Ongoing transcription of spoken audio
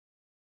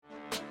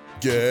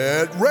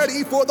Get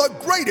ready for the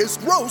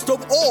greatest roast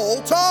of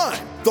all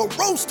time, the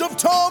Roast of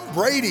Tom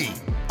Brady,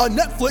 a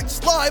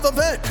Netflix live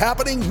event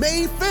happening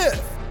May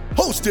 5th.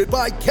 Hosted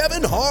by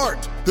Kevin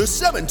Hart, the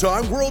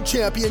 7-time world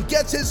champion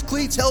gets his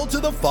cleats held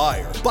to the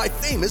fire by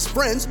famous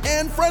friends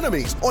and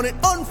frenemies on an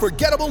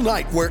unforgettable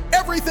night where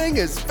everything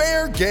is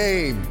fair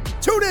game.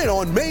 Tune in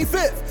on May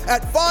 5th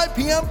at 5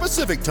 p.m.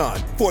 Pacific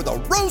time for the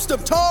Roast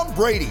of Tom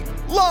Brady,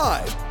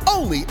 live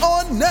only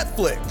on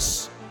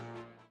Netflix.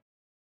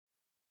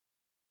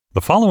 The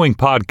following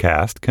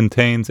podcast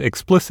contains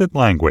explicit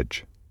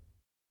language.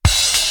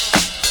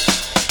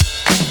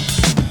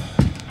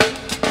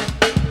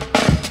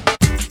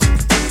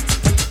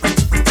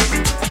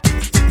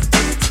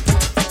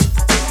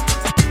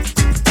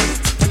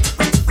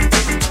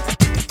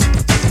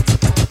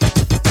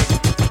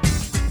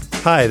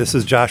 Hi, this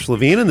is Josh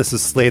Levine, and this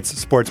is Slate's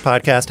sports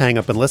podcast, Hang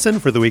Up and Listen,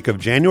 for the week of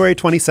January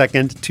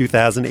 22nd,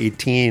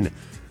 2018.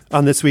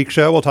 On this week's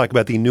show, we'll talk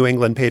about the New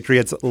England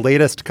Patriots'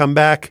 latest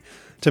comeback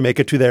to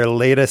make it to their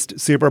latest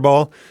Super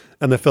Bowl,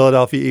 and the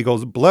Philadelphia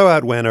Eagles'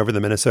 blowout win over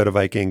the Minnesota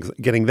Vikings,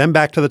 getting them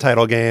back to the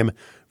title game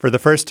for the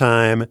first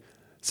time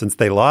since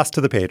they lost to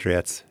the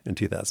Patriots in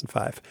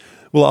 2005.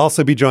 We'll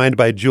also be joined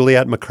by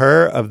Juliet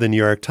McCurr of the New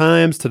York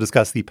Times to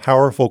discuss the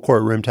powerful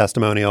courtroom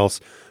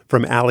testimonials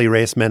from Aly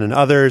Raisman and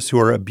others who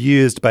were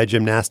abused by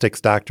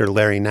gymnastics doctor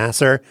Larry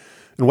Nassar,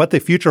 and what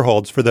the future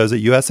holds for those at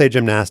USA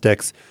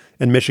Gymnastics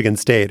and Michigan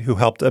State who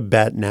helped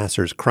abet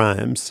Nassar's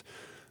crimes.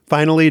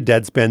 Finally,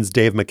 Deadspin's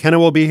Dave McKenna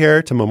will be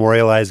here to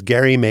memorialize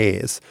Gary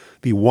Mays,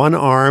 the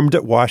one-armed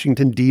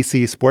Washington,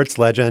 D.C. sports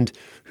legend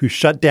who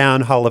shut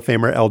down Hall of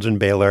Famer Elgin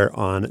Baylor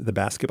on the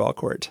basketball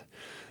court.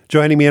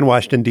 Joining me in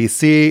Washington,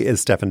 D.C.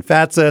 is Stefan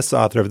Fatsis,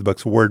 author of the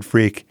books Word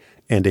Freak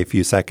and A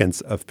Few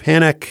Seconds of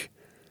Panic.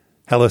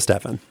 Hello,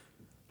 Stefan.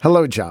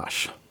 Hello,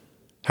 Josh.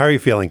 How are you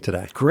feeling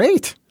today?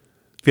 Great.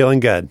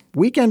 Feeling good.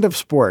 Weekend of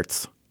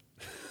sports.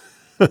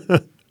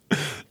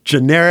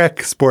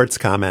 Generic sports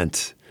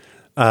comment.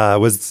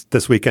 Was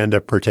this weekend a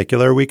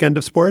particular weekend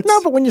of sports?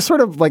 No, but when you sort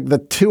of like the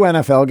two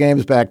NFL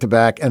games back to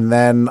back, and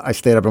then I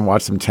stayed up and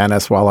watched some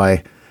tennis while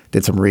I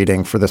did some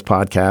reading for this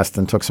podcast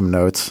and took some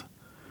notes.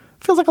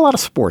 Feels like a lot of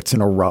sports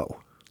in a row.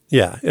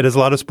 Yeah, it is a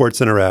lot of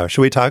sports in a row.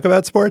 Should we talk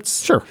about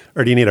sports? Sure.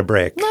 Or do you need a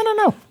break?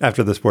 No.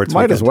 After the sports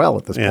Might weekend? as well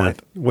at this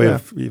point.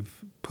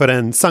 You've put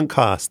in sunk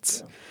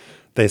costs,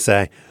 they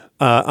say.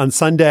 On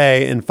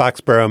Sunday in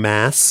Foxborough,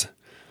 Mass.,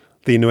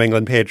 the New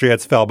England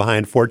Patriots fell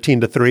behind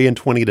 14-3 and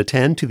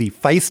 20-10 to the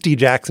feisty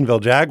Jacksonville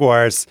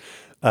Jaguars.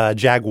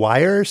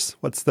 Jaguars?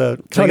 What's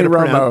the... Tony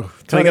Romo.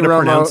 Can I get a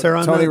pronouncer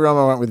on Tony that?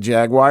 Romo went with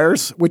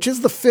Jaguars, which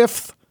is the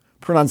fifth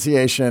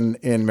pronunciation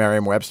in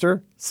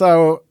Merriam-Webster.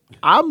 So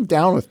I'm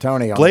down with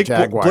Tony on the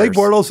Jaguars. Blake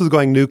Bortles was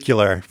going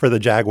nuclear for the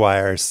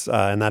Jaguars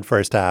in that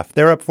first half.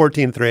 They're up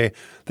 14-3.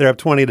 They're up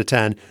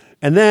 20-10.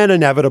 And then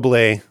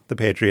inevitably, the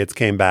Patriots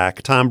came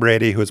back. Tom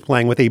Brady, who was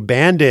playing with a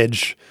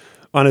bandage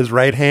on his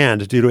right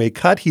hand due to a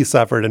cut he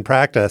suffered in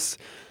practice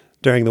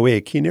during the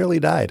week. He nearly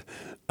died.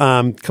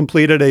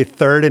 Completed a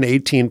 3rd and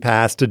 18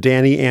 pass to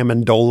Danny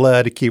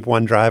Amendola to keep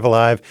one drive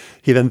alive.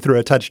 He then threw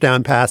a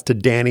touchdown pass to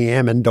Danny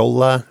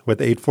Amendola with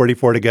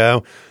 8:44 to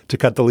go to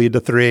cut the lead to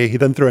 3. He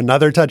then threw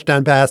another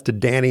touchdown pass to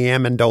Danny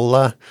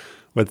Amendola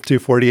with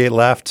 2:48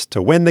 left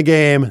to win the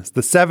game. It's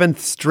the 7th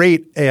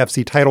straight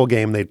AFC title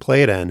game they'd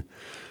played in,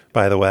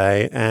 by the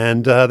way.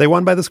 And they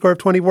won by the score of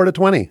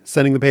 24-20,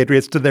 sending the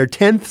Patriots to their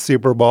 10th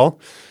Super Bowl,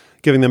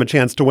 giving them a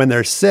chance to win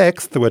their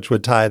 6th, which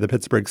would tie the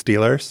Pittsburgh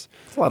Steelers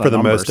for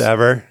the most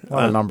ever. A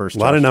lot of numbers. A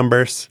lot of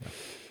numbers.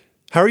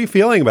 How are you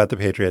feeling about the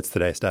Patriots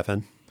today,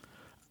 Stefan?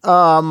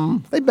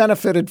 They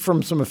benefited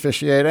from some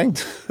officiating.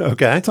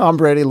 Okay. Tom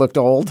Brady looked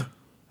old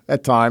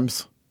at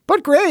times,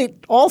 but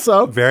great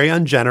also. Very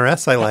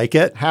ungenerous. I like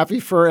it. Happy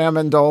for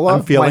Amendola.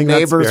 I'm feeling My that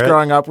neighbors spirit.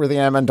 growing up were the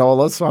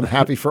Amendolas, so I'm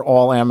happy for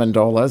all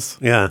Amendolas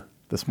Yeah.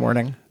 this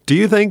morning. Do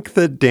you think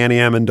that Danny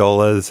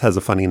Amendola has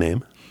a funny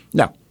name?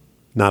 No.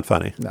 Not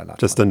funny. No, not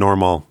just funny. a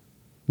normal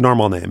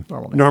name.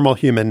 Normal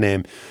human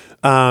name.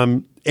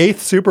 8th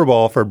Super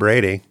Bowl for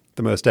Brady,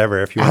 the most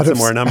ever, if you want some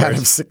more numbers. Out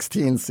of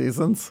 16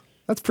 seasons.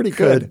 That's pretty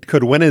good.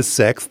 Could win his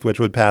 6th,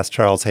 which would pass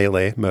Charles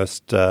Haley,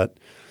 most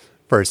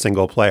for a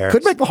single player.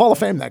 Could make the Hall of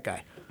Fame, that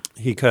guy.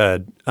 He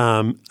could.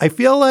 I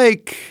feel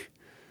like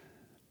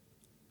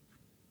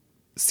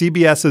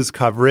CBS's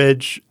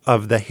coverage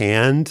of the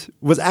hand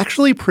was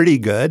actually pretty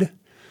good.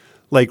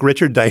 Like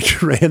Richard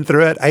Deitch ran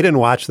through it. I didn't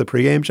watch the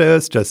pregame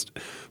shows just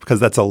because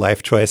that's a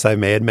life choice I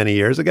made many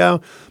years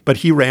ago. But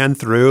he ran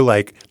through,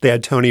 like, they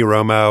had Tony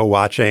Romo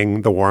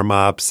watching the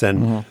warm-ups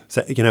and,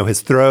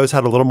 his throws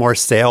had a little more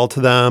sail to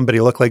them, but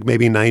he looked like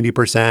maybe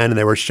 90%. And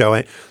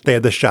they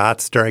had the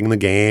shots during the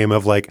game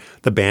of like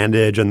the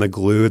bandage and the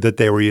glue that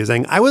they were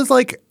using. I was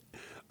into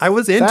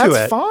it.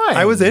 That's fine.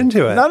 I was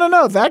into it.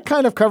 No. That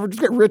kind of coverage.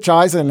 Rich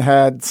Eisen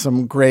had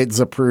some great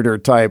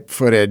Zapruder type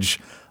footage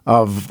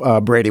of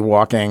Brady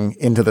walking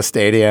into the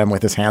stadium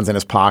with his hands in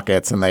his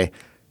pockets, and they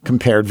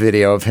compared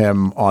video of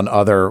him on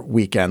other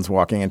weekends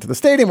walking into the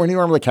stadium where he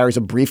normally carries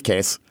a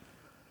briefcase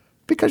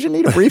Because you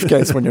need a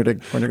briefcase when you're going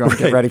to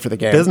get ready for the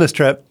game. Business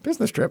trip.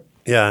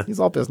 Yeah. He's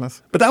all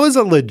business. But that was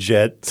a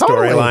legit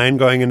storyline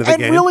going into the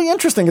game. And really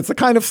interesting. It's the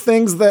kind of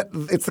story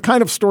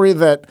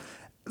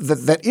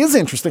that is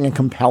interesting and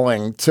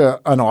compelling to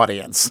an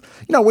audience.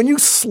 You know, when you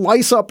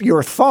slice up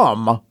your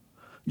thumb,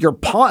 your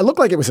palm, it looked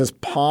like it was his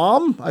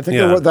palm. I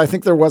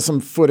think there was some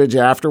footage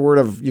afterward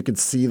of you could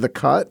see the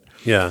cut.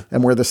 Yeah.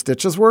 And where the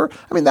stitches were.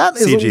 I mean, that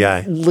is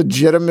CGI. a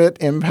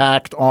legitimate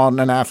impact on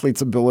an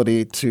athlete's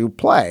ability to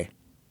play.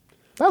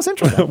 That was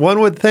interesting. One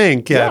would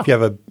think, if you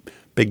have a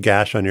big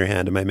gash on your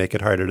hand, it might make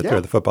it harder to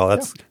throw the football.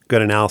 That's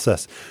good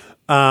analysis.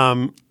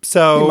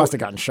 So he must have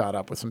gotten shot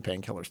up with some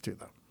painkillers too,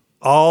 though.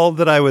 All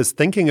that I was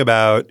thinking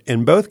about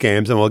in both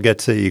games, and we'll get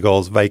to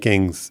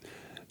Eagles-Vikings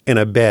in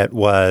a bit,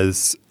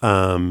 was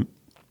how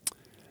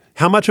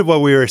much of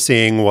what we were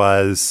seeing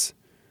was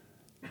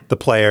the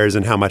players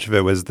and how much of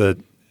it was the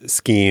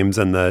schemes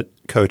and the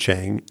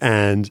coaching.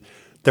 And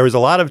there was a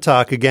lot of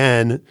talk,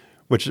 again,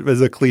 which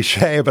was a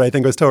cliche, but I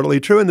think was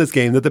totally true in this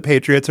game, that the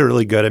Patriots are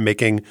really good at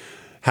making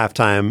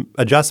halftime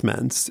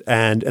adjustments.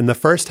 And in the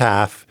first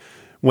half,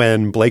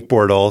 when Blake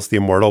Bortles, the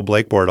immortal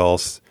Blake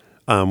Bortles,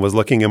 was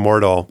looking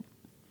immortal,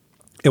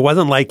 it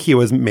wasn't like he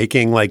was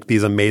making like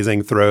these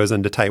amazing throws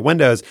into tight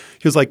windows.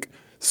 He was like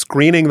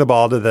screening the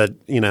ball to the,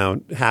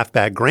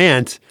 halfback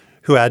Grant,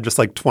 who had just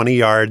like 20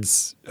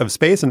 yards of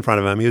space in front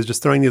of him. He was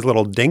just throwing these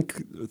little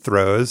dink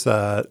throws.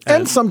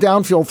 And some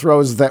downfield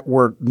throws that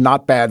were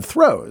not bad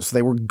throws.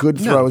 They were good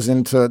throws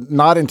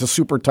not into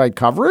super tight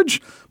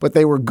coverage, but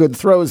they were good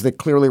throws that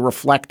clearly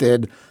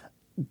reflected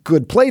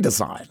good play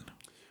design.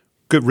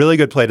 Really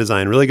good play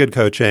design, really good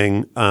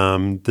coaching.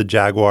 The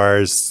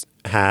Jaguars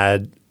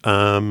had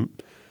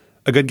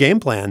a good game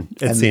plan,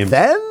 it seemed.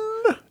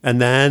 And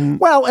then?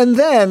 Well, I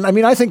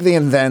mean, I think the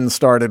and then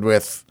started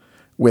with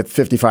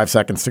 55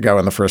 seconds to go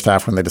in the first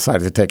half when they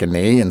decided to take a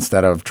knee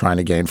instead of trying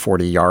to gain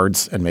 40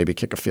 yards and maybe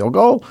kick a field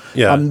goal.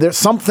 Yeah. There's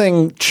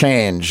something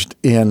changed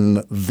in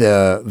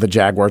the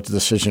Jaguars'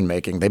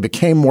 decision-making. They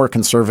became more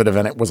conservative,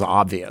 and it was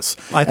obvious.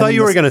 I thought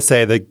you were going to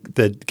say that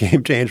the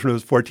game changed when it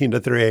was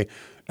 14-3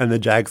 and the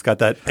Jags got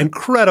that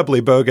incredibly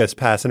bogus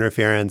pass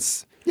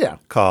interference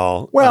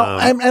call. Well,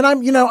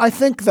 I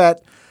think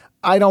that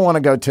I don't want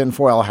to go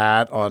tinfoil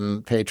hat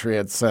on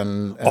Patriots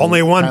and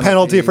only one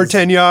penalty for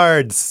 10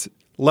 yards.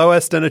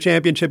 Lowest in a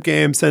championship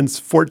game since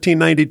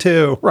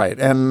 1492. Right,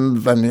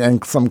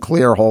 and some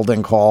clear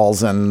holding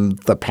calls, and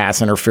the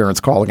pass interference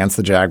call against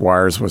the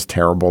Jaguars was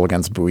terrible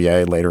against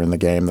Bouye later in the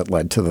game that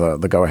led to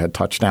the go-ahead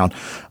touchdown.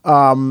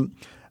 Where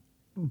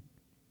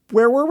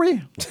were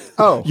we?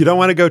 Oh. You don't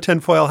want to go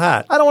tinfoil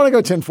hat. I don't want to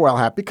go tinfoil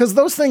hat because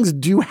those things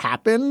do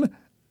happen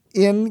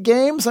in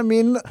games. I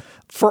mean,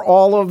 for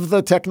all of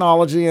the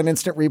technology and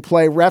instant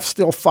replay, refs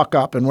still fuck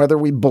up, and whether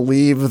we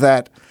believe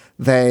that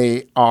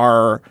they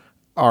are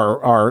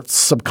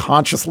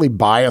subconsciously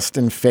biased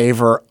in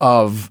favor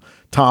of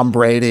Tom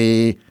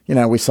Brady.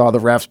 We saw the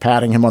refs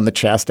patting him on the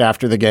chest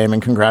after the game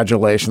and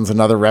congratulations.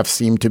 Another ref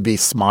seemed to be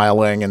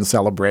smiling in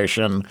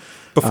celebration.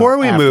 Before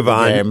we move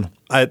on,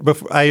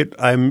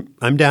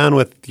 I'm down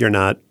with you're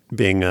not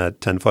being a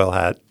tinfoil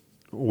hat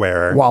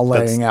wearer. While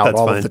laying out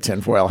all fine. of the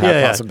tinfoil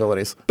hat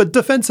possibilities. But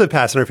defensive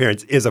pass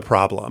interference is a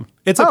problem.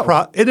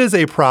 It is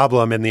a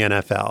problem in the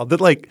NFL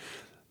that like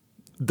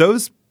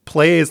those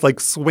plays like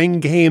swing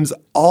games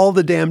all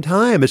the damn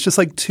time. It's just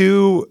like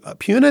too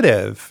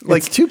punitive.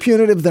 It's too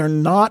punitive. They're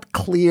not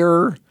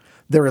clear.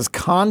 There is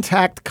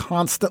contact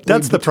constantly.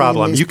 That's the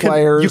problem. You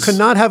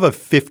cannot have a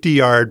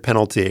 50-yard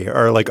penalty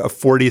or like a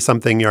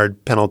 40-something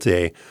yard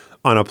penalty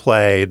on a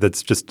play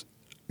that's just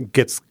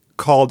gets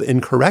called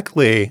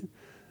incorrectly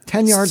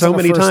 10 yards so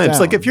many times. Down.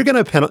 Like if you're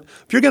going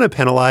to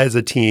penalize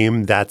a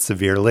team that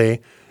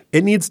severely,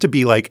 it needs to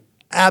be like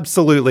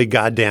absolutely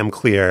goddamn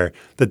clear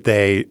that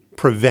they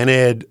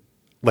prevented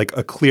like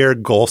a clear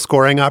goal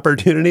scoring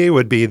opportunity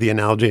would be the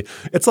analogy.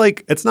 It's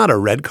like it's not a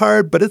red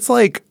card, but it's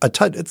like a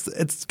touch.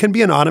 It can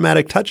be an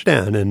automatic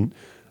touchdown in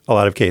a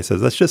lot of cases.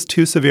 That's just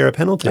too severe a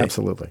penalty.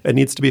 Absolutely, it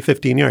needs to be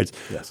 15 yards.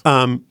 Yes.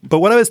 But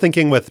what I was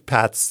thinking with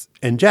Pats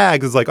and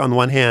Jags is like on the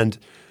one hand,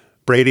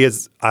 Brady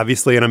is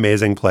obviously an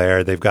amazing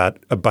player. They've got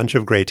a bunch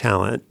of great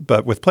talent,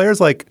 but with players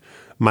like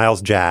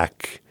Myles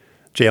Jack,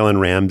 Jalen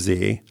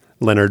Ramsey,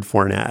 Leonard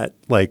Fournette,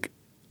 like.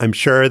 I'm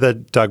sure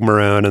that Doug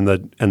Marrone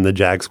and the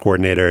Jags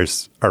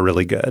coordinators are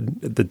really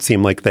good. It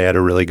seemed like they had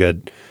a really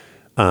good,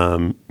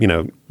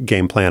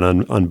 game plan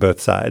on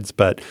both sides.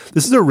 But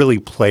this is a really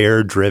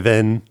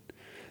player-driven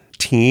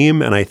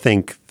team, and I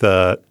think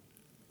the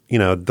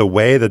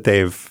way that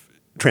they've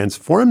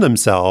transformed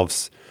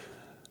themselves,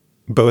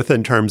 both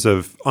in terms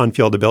of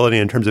on-field ability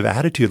and in terms of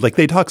attitude, like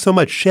they talk so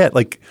much shit,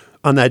 like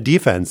on that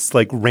defense,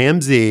 like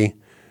Ramsey.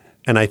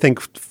 And I think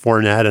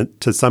Fournette,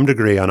 to some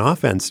degree on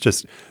offense,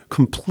 just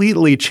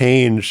completely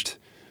changed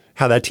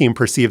how that team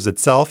perceives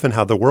itself and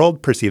how the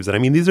world perceives it. I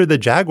mean, these are the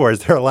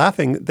Jaguars.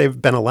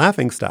 They've been a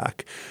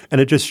laughingstock.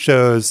 And it just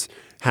shows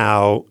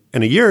how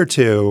in a year or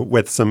two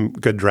with some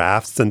good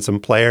drafts and some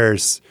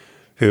players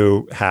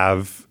who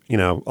have,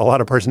 a lot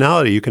of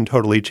personality, you can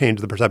totally change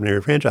the perception of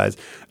your franchise.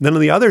 And then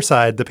on the other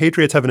side, the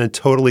Patriots have a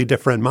totally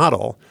different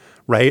model,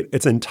 right?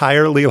 It's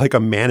entirely like a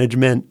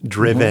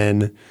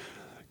management-driven,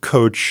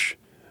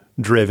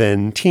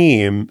 coach-driven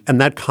team.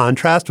 And that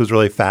contrast was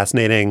really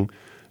fascinating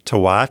to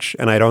watch.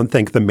 And I don't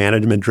think the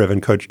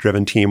management-driven,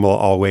 coach-driven team will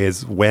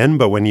always win.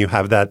 But when you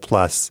have that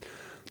plus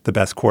the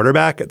best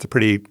quarterback, it's a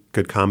pretty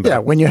good combo. Yeah,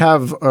 when you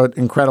have an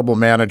incredible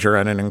manager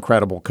and an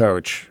incredible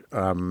coach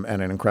and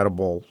an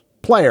incredible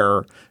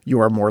player, you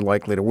are more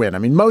likely to win. I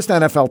mean, most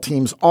NFL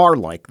teams are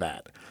like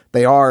that.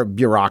 They are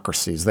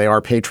bureaucracies. They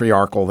are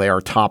patriarchal. They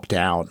are top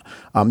down.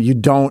 You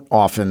don't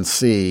often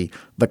see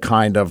the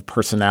kind of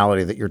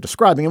personality that you're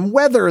describing. And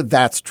whether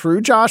that's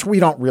true, Josh, we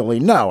don't really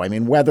know. I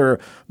mean,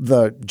 whether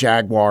the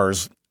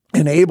Jaguars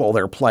enable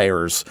their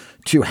players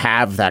to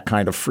have that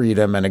kind of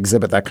freedom and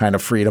exhibit that kind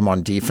of freedom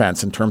on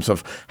defense in terms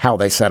of how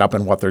they set up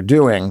and what they're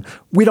doing,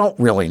 we don't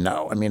really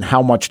know. I mean,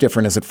 how much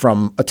different is it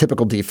from a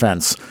typical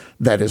defense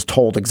that is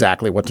told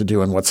exactly what to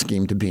do and what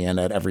scheme to be in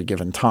at every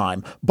given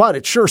time? But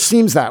it sure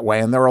seems that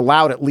way, and they're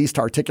allowed at least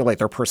to articulate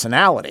their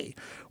personality,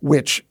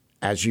 which,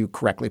 as you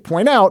correctly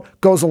point out,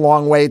 goes a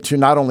long way to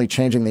not only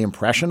changing the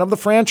impression of the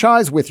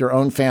franchise with your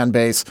own fan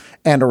base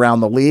and around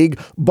the league,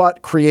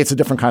 but creates a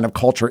different kind of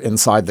culture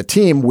inside the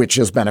team, which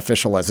is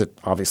beneficial, as it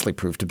obviously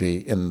proved to be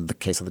in the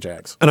case of the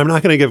Jags. And I'm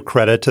not going to give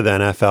credit to the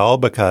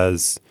NFL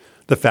because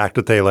the fact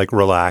that they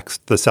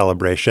relaxed the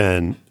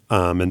celebration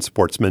and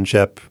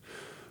sportsmanship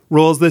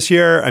rules this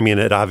year, I mean,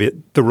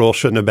 the rule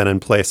shouldn't have been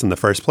in place in the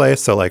first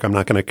place. So I'm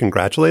not going to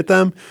congratulate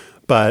them,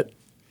 but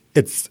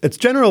it's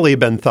generally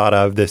been thought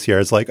of this year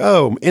as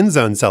end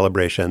zone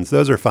celebrations.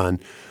 Those are fun.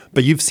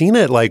 But you've seen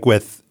it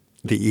with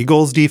the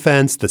Eagles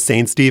defense, the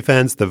Saints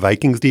defense, the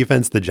Vikings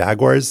defense, the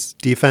Jaguars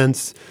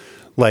defense.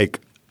 They're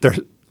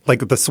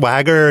the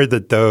swagger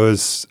that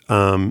those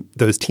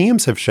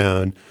teams have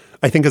shown,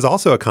 I think, is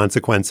also a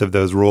consequence of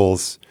those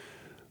rules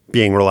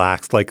being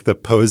relaxed, like the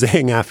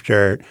posing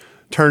after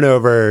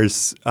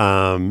turnovers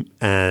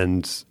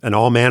and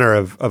all manner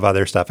of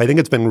other stuff. I think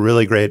it's been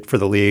really great for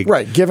the league.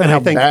 Right, given how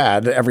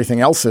bad everything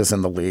else is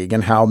in the league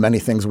and how many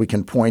things we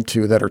can point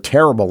to that are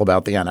terrible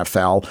about the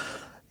NFL,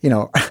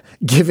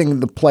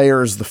 giving the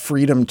players the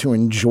freedom to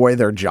enjoy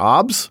their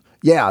jobs,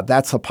 yeah,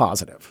 that's a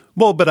positive.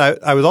 Well, but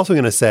I was also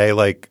going to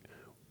say,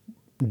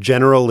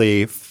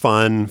 generally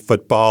fun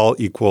football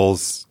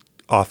equals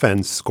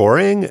offense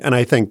scoring. And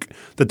I think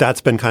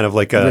that's been kind of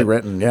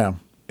rewritten, yeah.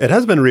 It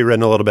has been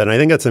rewritten a little bit, and I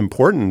think it's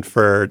important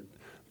for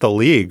the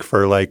league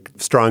for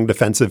strong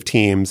defensive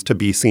teams to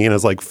be seen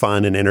as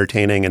fun and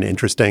entertaining and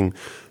interesting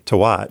to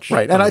watch.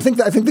 Right, and I think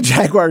the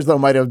Jaguars though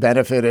might have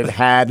benefited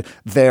had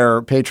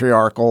their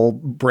patriarchal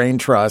brain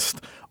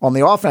trust on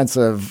the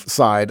offensive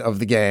side of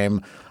the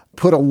game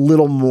put a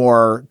little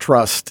more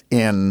trust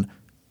in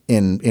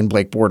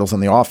Blake Bortles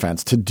and the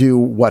offense to do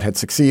what had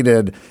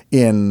succeeded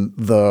in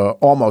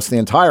almost the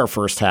entire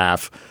first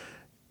half.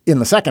 In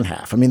the second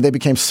half, I mean, they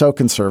became so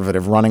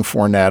conservative, running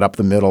Fournette up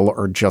the middle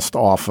or just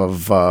off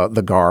of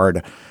the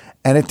guard,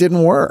 and it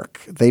didn't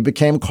work. They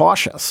became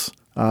cautious.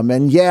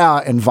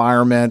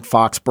 Environment,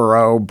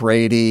 Foxborough,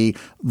 Brady,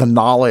 the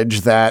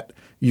knowledge that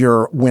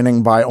you're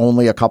winning by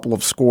only a couple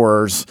of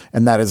scores,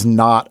 and that is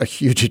not a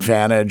huge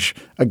advantage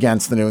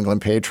against the New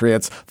England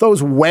Patriots.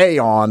 Those weigh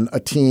on a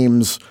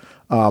team's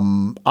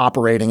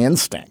operating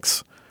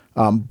instincts.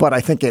 But I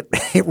think it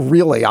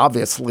really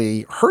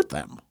obviously hurt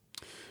them.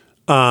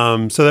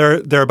 So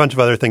there are a bunch of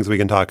other things we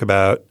can talk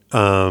about.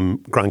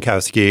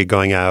 Gronkowski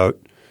going out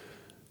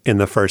in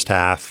the first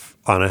half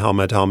on a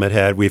helmet-to-helmet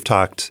hit. We've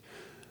talked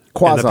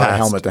quasi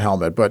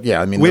helmet-to-helmet, but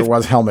yeah, I mean, there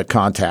was helmet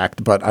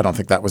contact, but I don't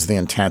think that was the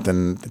intent.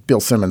 And Bill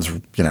Simmons,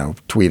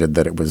 tweeted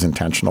that it was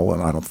intentional,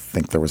 and I don't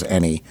think there was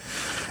any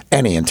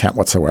intent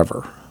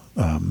whatsoever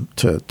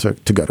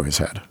to go to his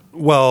head.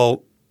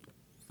 Well,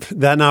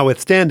 that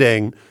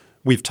notwithstanding,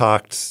 we've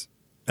talked.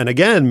 And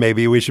again,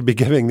 maybe we should be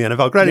giving the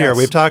NFL credit here.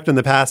 We've talked in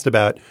the past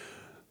about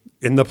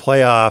in the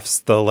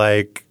playoffs,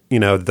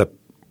 the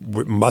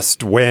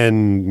must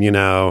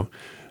win,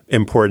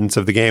 importance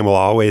of the game will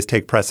always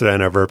take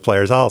precedent over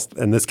players' health.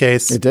 In this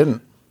case, it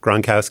didn't.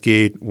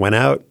 Gronkowski went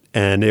out,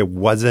 and it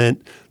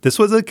wasn't. This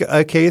was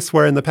a case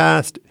where in the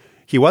past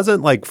he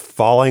wasn't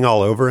falling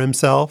all over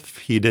himself.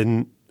 He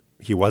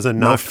wasn't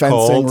knocked cold.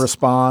 No fencing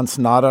response,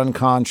 not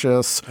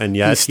unconscious. And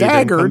yet he staggered.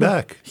 He didn't come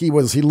back.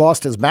 He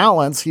lost his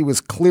balance. He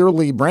was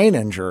clearly brain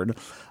injured.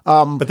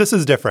 But this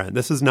is different.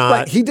 This is not.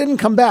 Right. He didn't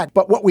come back.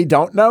 But what we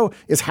don't know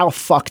is how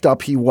fucked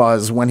up he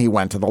was when he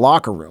went to the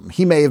locker room.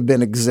 He may have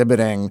been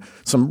exhibiting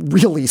some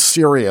really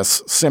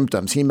serious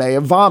symptoms. He may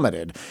have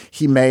vomited.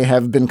 He may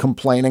have been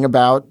complaining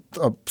about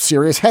a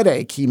serious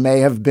headache. He may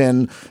have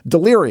been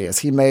delirious.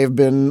 He may have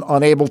been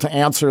unable to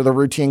answer the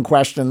routine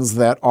questions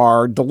that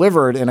are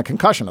delivered in a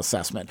concussion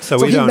assessment.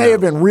 So he may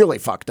have been really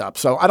fucked up.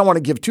 So I don't want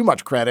to give too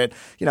much credit.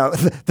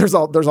 There's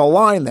a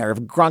line there. If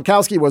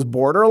Gronkowski was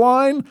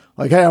borderline,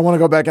 hey, I want to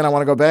go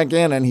back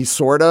in, and he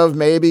sort of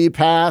maybe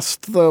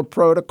passed the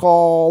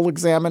protocol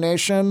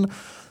examination,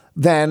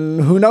 then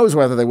who knows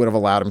whether they would have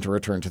allowed him to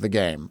return to the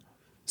game.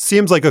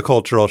 seems like a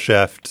cultural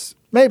shift.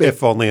 Maybe.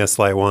 If only a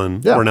slight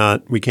one. Yeah.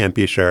 We can't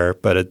be sure,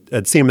 but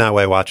it seemed that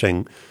way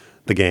watching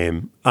the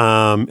game.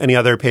 Any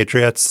other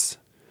Patriots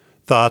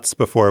thoughts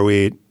before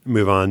we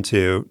move on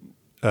to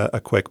a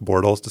quick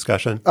Bortles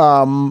discussion?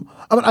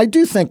 I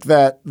do think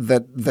that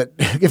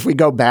if we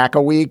go back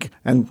a week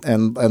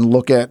and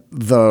look at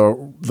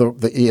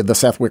the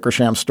Seth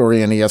Wickersham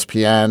story in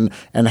ESPN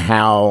and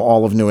how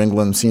all of New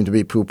England seemed to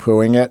be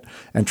poo-pooing it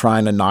and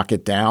trying to knock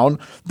it down,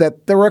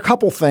 that there were a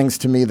couple things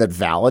to me that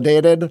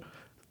validated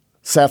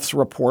Seth's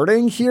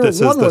reporting here.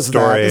 This One is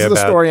the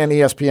story on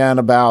ESPN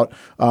about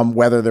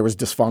whether there was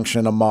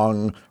dysfunction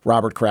among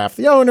Robert Kraft,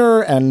 the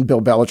owner, and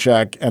Bill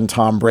Belichick and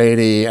Tom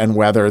Brady, and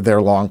whether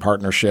their long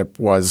partnership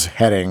was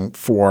heading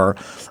for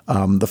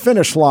the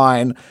finish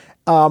line.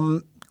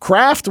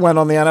 Kraft went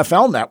on the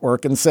NFL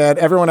Network and said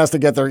everyone has to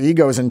get their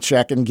egos in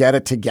check and get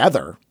it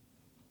together.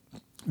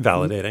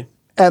 Validating.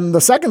 And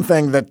the second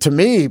thing that to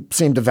me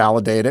seemed to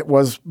validate it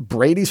was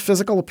Brady's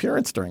physical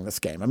appearance during this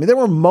game. I mean, there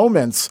were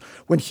moments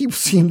when he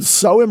seemed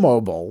so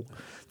immobile.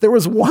 There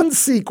was one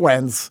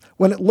sequence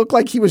when it looked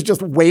like he was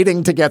just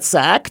waiting to get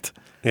sacked.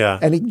 Yeah.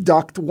 And he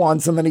ducked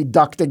once and then he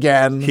ducked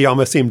again. He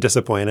almost seemed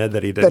disappointed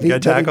that he didn't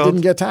get tackled. That he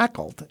didn't get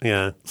tackled.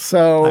 Yeah.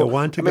 So I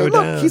want to go look,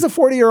 down. He's a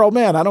 40-year-old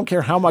man. I don't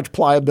care how much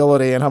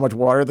pliability and how much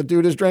water the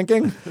dude is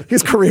drinking.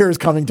 His career is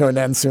coming to an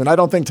end soon. I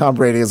don't think Tom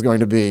Brady is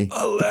going to be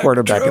the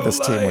quarterback of this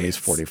team when he's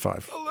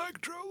 45.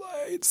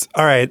 Electrolytes.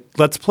 All right.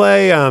 Let's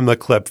play the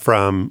clip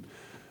from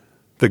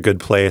The Good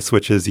Place,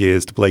 which has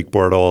used Blake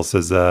Bortles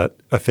as a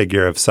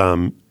figure of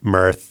some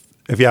mirth.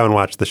 If you haven't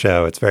watched the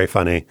show, it's very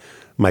funny.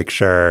 Mike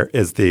Schur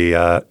is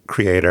the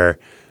creator,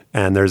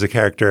 and there's a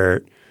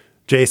character,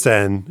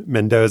 Jason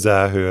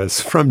Mendoza, who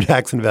is from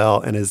Jacksonville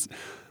and is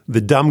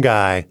the dumb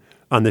guy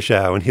on the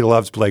show, and he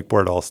loves Blake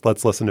Bortles.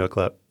 Let's listen to a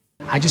clip.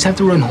 I just have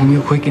to run home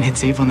real quick and hit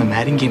save on the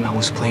Madden game I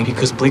was playing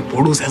because Blake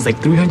Bortles has like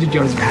 300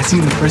 yards passing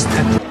in the first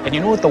 10. And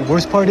you know what the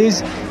worst part is?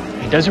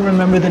 He doesn't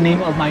remember the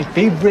name of my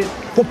favorite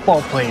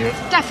football player.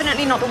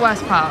 Definitely not the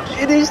worst part.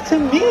 It is to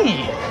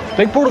me.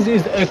 Blake Bortles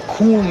is a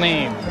cool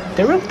name.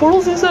 Derek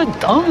Bortles is a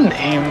dumb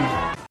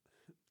name.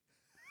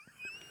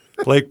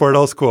 Blake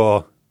Bortles,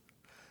 cool.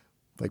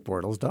 Blake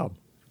Bortles, dumb.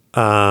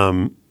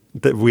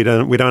 We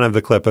don't have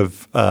the clip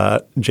of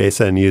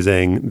Jason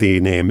using the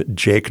name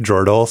Jake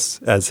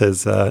Jordals as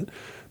his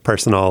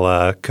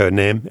personal code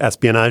name,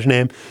 espionage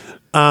name.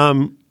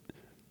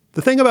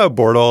 The thing about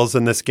Bortles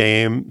in this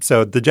game,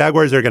 so the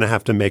Jaguars are going to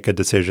have to make a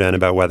decision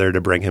about whether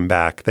to bring him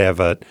back. They have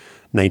a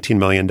 $19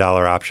 million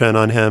option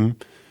on him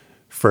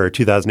for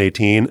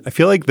 2018. I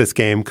feel like this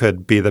game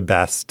could be the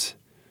best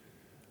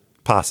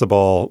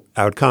possible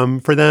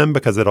outcome for them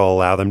because it'll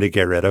allow them to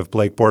get rid of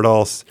Blake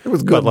Bortles. It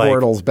was good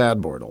Bortles,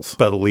 bad Bortles.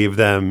 But leave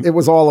them. It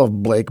was all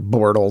of Blake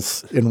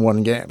Bortles in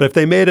one game. But if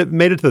they made it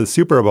to the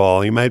Super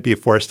Bowl, you might be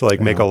forced to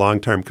make a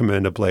long-term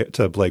commitment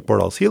to Blake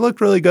Bortles. He looked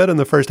really good in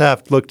the first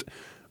half, looked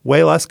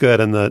way less good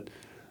in the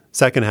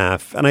second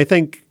half. And I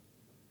think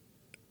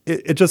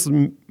it just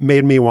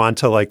made me want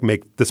to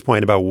make this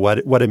point about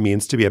what it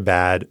means to be a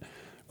bad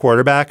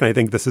quarterback. And I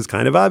think this is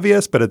kind of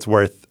obvious, but it's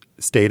worth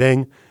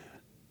stating.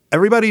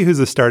 Everybody who's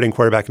a starting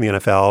quarterback in the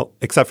NFL,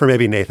 except for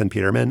maybe Nathan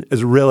Peterman,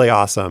 is really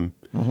awesome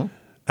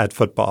at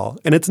football.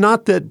 And it's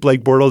not that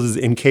Blake Bortles is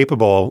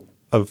incapable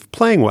of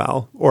playing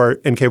well or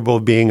incapable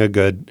of being a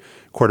good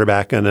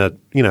quarterback in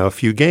a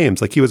few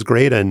games. Like, he was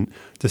great in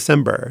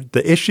December.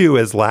 The issue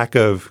is lack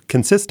of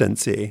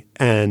consistency.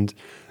 And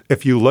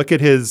if you look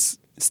at his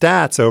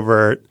stats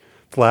over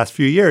the last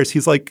few years,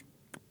 he's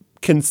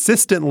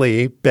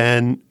consistently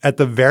been at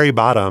the very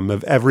bottom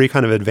of every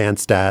kind of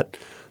advanced stat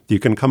you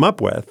can come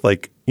up with,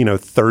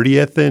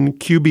 30th in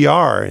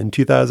QBR in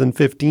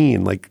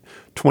 2015,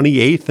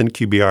 28th in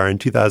QBR in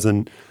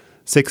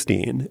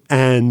 2016.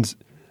 And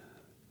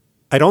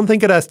I don't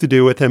think it has to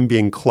do with him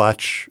being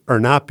clutch or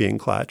not being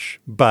clutch,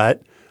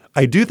 but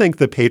I do think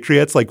the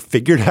Patriots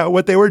figured out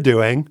what they were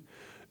doing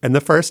in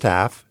the first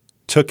half,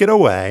 took it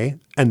away,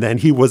 and then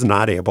he was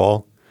not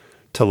able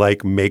to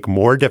make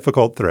more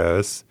difficult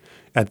throws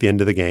at the end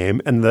of the game.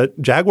 And the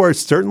Jaguars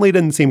certainly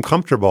didn't seem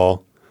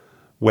comfortable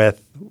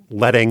with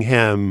letting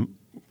him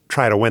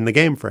try to win the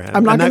game for him.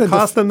 And that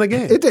cost them the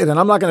game. It did. And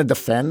I'm not going to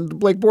defend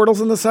Blake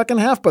Bortles in the second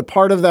half, but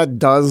part of that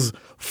does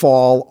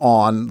fall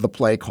on the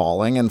play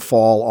calling and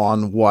fall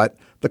on what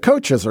the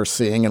coaches are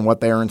seeing and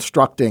what they are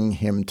instructing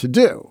him to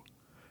do.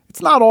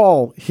 It's not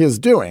all his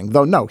doing,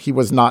 though. No, he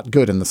was not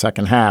good in the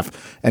second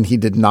half, and he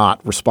did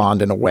not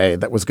respond in a way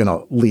that was going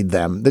to lead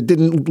them, that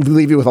didn't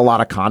leave you with a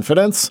lot of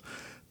confidence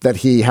that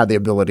he had the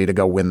ability to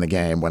go win the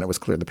game when it was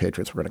clear the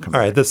Patriots were going to come back.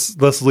 All right,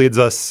 this leads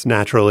us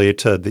naturally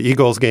to the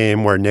Eagles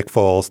game where Nick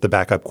Foles, the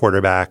backup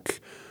quarterback,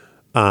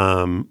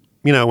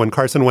 when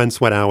Carson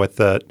Wentz went out with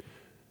the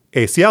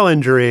ACL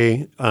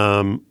injury,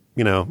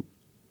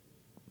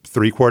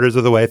 3/4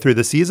 of the way through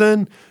the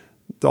season,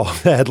 all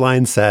the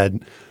headlines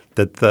said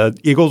that the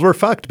Eagles were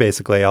fucked,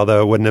 basically, although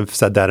I wouldn't have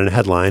said that in a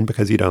headline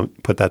because you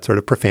don't put that sort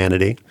of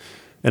profanity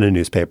in a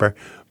newspaper.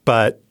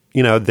 But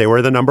they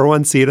were the number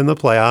one seed in the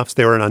playoffs.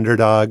 They were an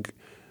underdog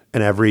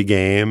in every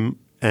game.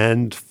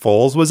 and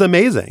Foles was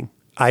amazing.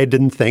 I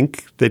didn't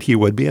think that he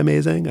would be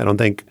amazing. I don't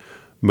think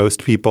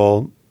most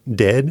people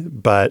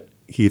did, but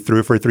he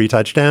threw for 3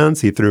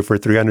 touchdowns. He threw for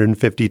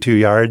 352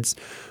 yards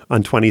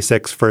on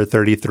 26 for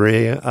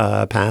 33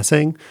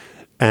 passing.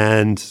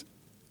 And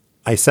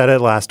I said it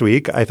last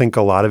week. I think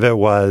a lot of it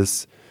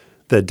was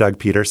that Doug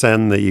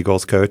Peterson, the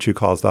Eagles coach who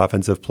calls the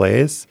offensive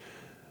plays,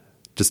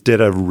 just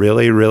did a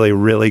really, really,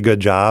 really good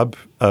job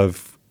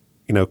of,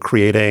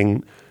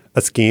 creating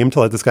a scheme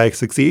to let this guy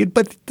succeed.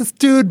 But this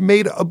dude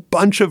made a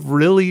bunch of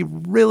really,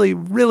 really,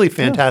 really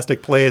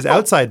fantastic plays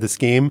outside the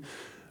scheme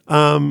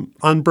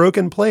on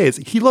broken plays.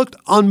 He looked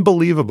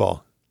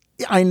unbelievable.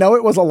 I know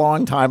it was a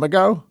long time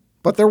ago,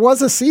 but there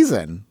was a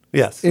season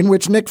in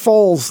which Nick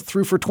Foles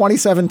threw for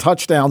 27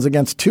 touchdowns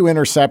against 2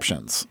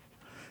 interceptions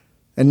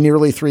and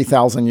nearly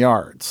 3,000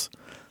 yards.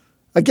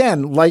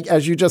 Again, like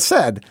as you just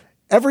said,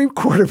 every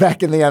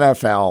quarterback in the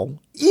NFL,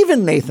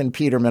 even Nathan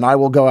Peterman, I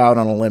will go out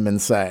on a limb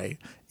and say,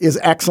 is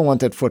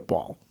excellent at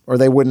football, or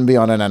they wouldn't be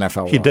on an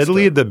NFL roster. He did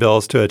lead the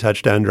Bills to a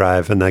touchdown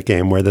drive in that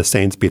game where the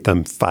Saints beat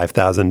them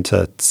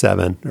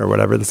 5,000-7 or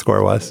whatever the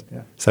score was.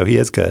 Yeah. So he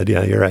is good.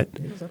 Yeah, you're right.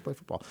 He does play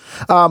football.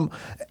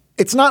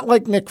 It's not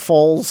like Nick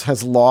Foles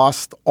has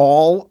lost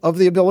all of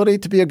the ability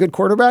to be a good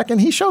quarterback,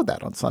 and he showed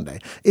that on Sunday.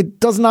 It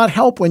does not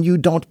help when you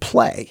don't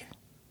play.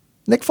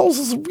 Nick Foles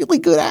is a really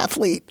good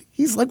athlete.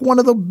 He's like one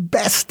of the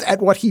best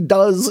at what he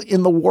does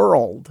in the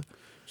world.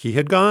 He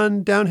had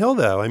gone downhill,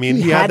 though. I mean,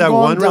 he had that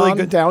one really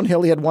good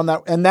downhill. He had won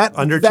that, and that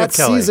Chip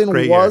season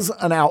Kelly. was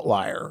an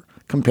outlier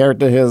compared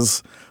to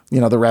his,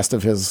 the rest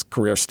of his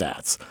career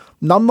stats.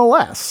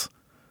 Nonetheless,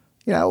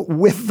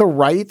 with the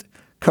right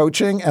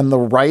coaching and the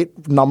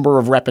right number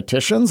of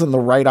repetitions and the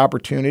right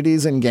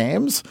opportunities in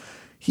games,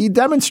 he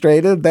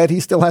demonstrated that he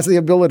still has the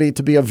ability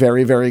to be a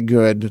very, very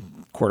good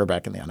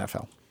quarterback in the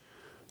NFL.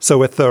 So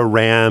with the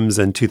Rams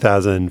in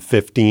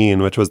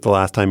 2015, which was the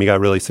last time he got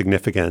really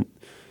significant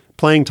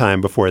playing time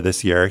before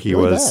this year, he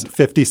really was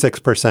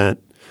 56%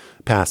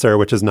 passer,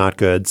 which is not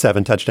good,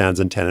 7 touchdowns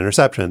and 10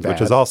 interceptions, which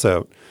is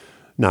also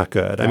not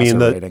good. Passer I mean,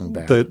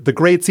 the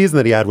great season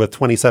that he had with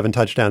 27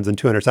 touchdowns and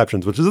 2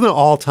 interceptions, which is an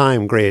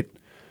all-time great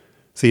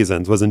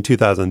seasons, was in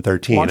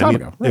 2013. Long time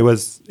ago. Right. It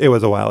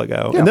was a while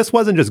ago. Yeah. And this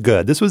wasn't just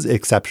good. This was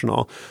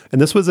exceptional.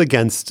 And this was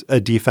against a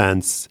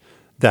defense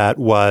that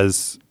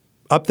was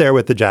up there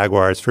with the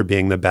Jaguars for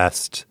being the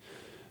best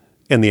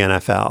in the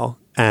NFL.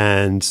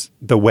 And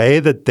the way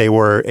that they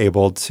were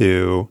able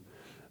to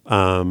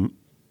and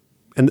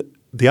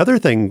the other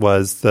thing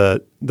was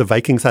the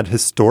Vikings had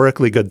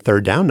historically good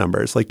third down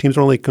numbers. Like teams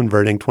were only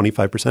converting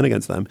 25%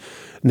 against them.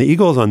 And the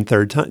Eagles on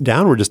third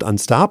down were just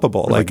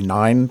unstoppable. Like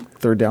 9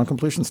 third down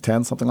completions,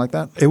 10, something like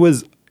that? It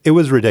was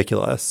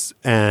ridiculous.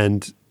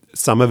 And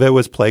some of it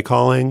was play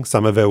calling.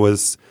 Some of it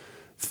was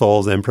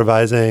Foles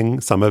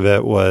improvising. Some of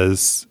it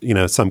was,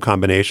 some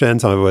combination.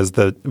 Some of it was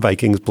the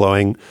Vikings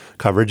blowing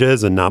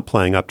coverages and not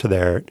playing up to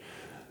their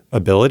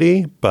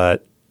ability.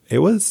 But it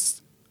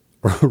was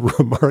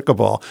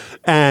remarkable.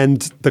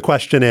 And the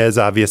question is,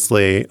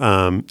 obviously,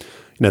 the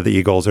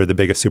Eagles are the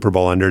biggest Super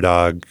Bowl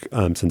underdog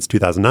since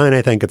 2009.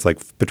 I think it's like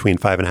between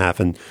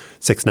 5.5 and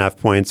 6.5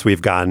 points.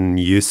 We've gotten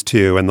used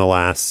to in the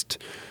last,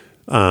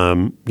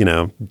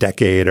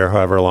 decade or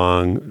however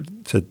long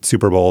to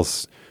Super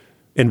Bowls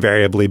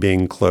invariably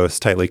being close,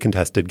 tightly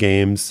contested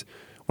games.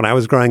 When I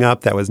was growing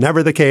up, that was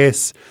never the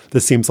case.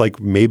 This seems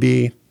like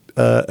maybe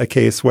a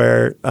case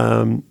where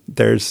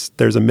there's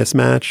a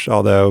mismatch,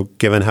 although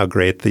given how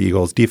great the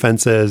Eagles'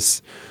 defense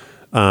is,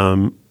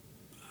 I'm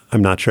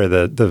not sure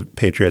that the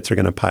Patriots are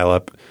going to pile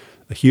up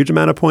a huge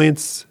amount of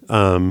points.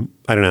 I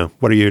don't know.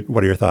 What are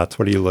your thoughts?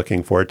 What are you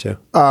looking forward to?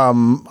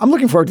 I'm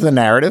looking forward to the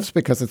narratives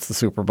because it's the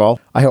Super Bowl.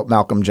 I hope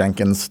Malcolm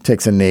Jenkins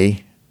takes a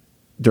knee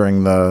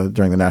during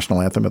the national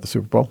anthem at the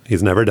Super Bowl.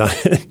 He's never done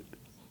it.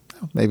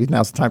 Maybe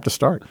now's the time to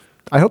start.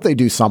 I hope they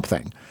do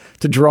something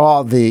to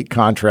draw the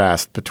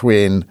contrast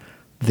between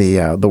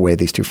the way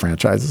these two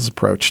franchises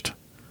approached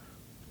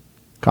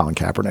Colin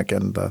Kaepernick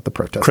and the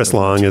protest. Chris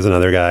Long is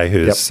another guy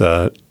who's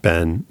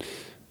been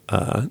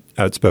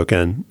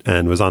outspoken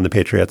and was on the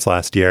Patriots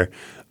last year.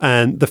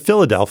 And the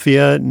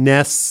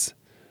Philadelphia-ness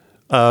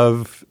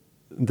of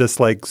this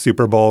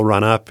Super Bowl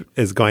run-up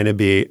is going to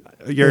be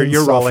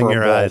you're rolling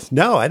your eyes.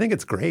 No, I think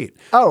it's great.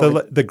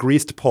 Oh, the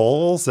greased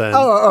poles and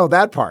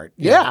that part.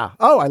 Yeah.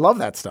 Oh, I love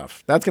that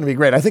stuff. That's going to be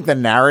great. I think the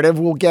narrative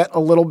will get a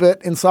little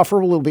bit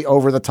insufferable. It'll be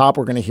over the top.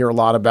 We're going to hear a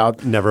lot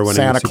about never winning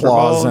Santa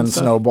Claus and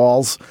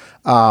snowballs,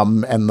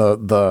 and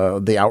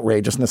the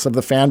outrageousness of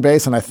the fan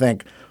base. And I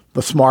think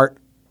the smart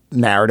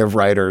narrative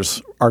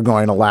writers are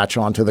going to latch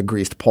onto the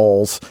greased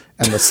poles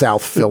and the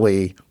South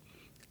Philly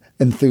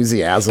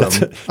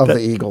enthusiasm of the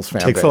Eagles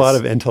fan base. Takes a lot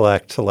of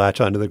intellect to latch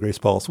onto the grease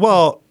poles.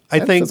 Well, I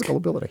think physical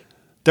ability.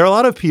 There are a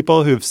lot of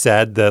people who've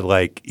said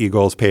that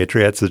Eagles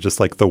Patriots is just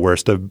the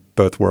worst of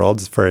both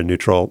worlds for a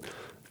neutral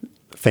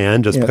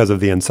fan, just because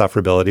of the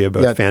insufferability of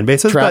both fan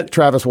bases.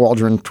 Travis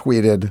Waldron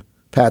tweeted,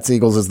 "Pat's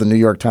Eagles is the New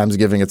York Times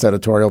giving its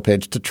editorial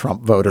page to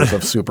Trump voters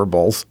of Super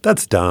Bowls."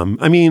 That's dumb.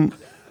 I mean,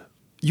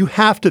 you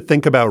have to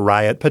think about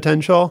riot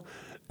potential.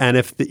 And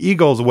if the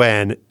Eagles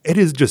win, it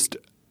is just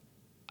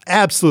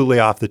absolutely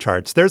off the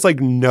charts. There's like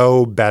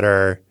no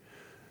better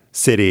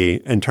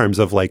city in terms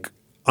of like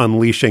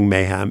unleashing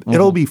mayhem. Mm-hmm.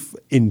 It'll be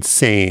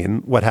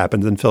insane what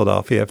happens in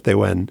Philadelphia if they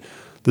win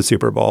the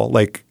Super Bowl.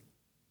 Like,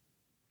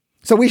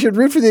 so we should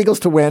root for the Eagles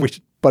to win,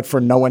 but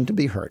for no one to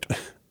be hurt.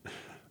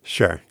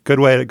 Sure. Good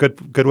way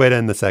to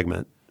end the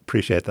segment.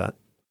 Appreciate that.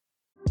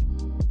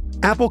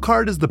 Apple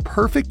Card is the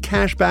perfect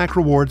cashback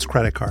rewards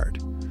credit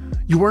card.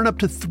 You earn up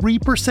to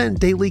 3%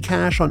 daily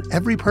cash on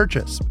every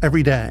purchase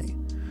every day.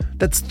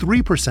 That's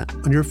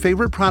 3% on your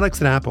favorite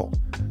products at Apple,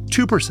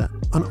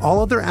 2% on all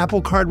other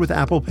Apple Card with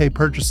Apple Pay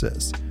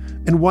purchases,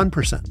 and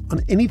 1%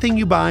 on anything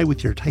you buy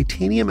with your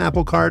titanium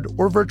Apple Card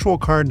or virtual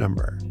card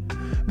number.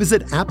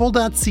 Visit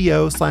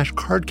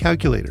apple.co/card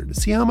calculator to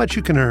see how much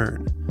you can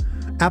earn.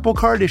 Apple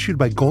Card issued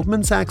by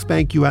Goldman Sachs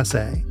Bank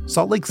USA,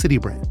 Salt Lake City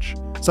branch.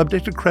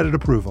 Subject to credit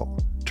approval.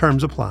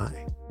 Terms apply.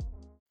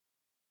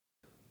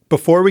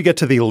 Before we get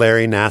to the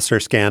Larry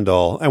Nassar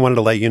scandal, I wanted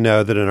to let you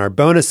know that in our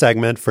bonus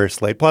segment for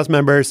Slate Plus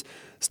members,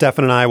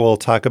 Stefan and I will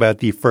talk about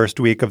the first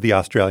week of the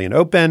Australian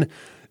Open.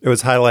 It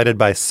was highlighted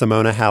by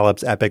Simona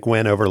Halep's epic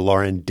win over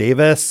Lauren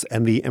Davis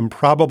and the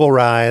improbable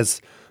rise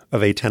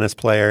of a tennis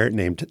player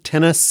named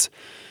Tennis.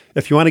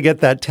 If you want to get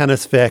that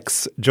tennis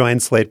fix, join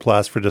Slate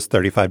Plus for just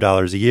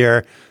 $35 a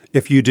year.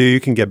 If you do, you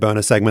can get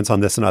bonus segments on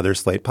this and other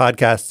Slate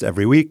podcasts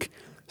every week.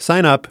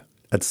 Sign up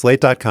at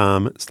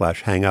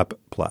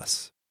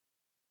slate.com/hangupplus.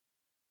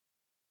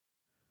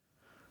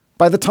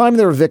 By the time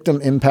their victim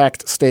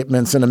impact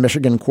statements in a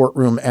Michigan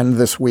courtroom end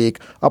this week,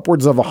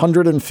 upwards of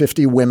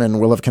 150 women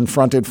will have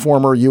confronted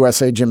former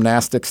USA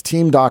Gymnastics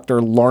team doctor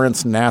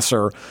Lawrence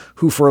Nassar,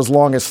 who for as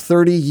long as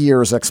 30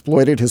 years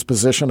exploited his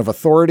position of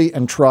authority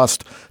and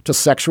trust to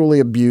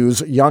sexually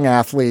abuse young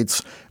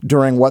athletes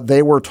during what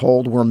they were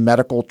told were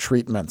medical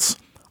treatments.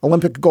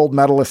 Olympic gold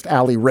medalist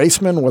Aly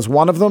Raisman was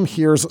one of them.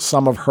 Here's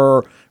some of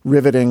her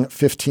riveting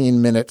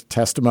 15-minute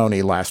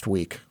testimony last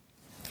week.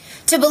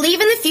 To believe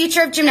in the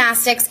future of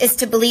gymnastics is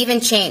to believe in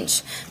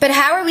change. But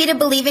how are we to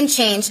believe in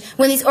change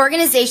when these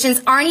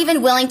organizations aren't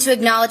even willing to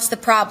acknowledge the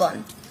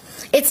problem?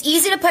 It's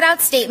easy to put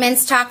out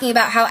statements talking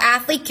about how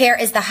athlete care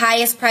is the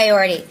highest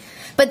priority.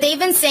 But they've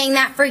been saying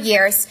that for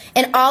years,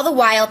 and all the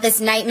while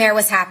this nightmare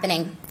was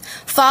happening.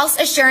 False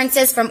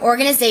assurances from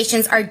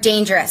organizations are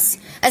dangerous,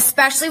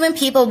 especially when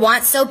people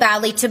want so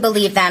badly to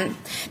believe them.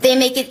 They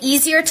make it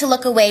easier to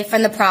look away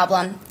from the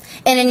problem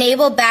and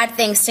enable bad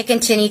things to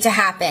continue to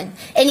happen.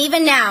 And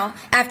even now,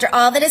 after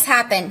all that has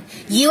happened,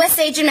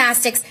 USA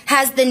Gymnastics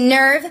has the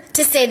nerve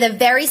to say the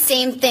very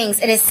same things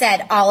it has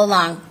said all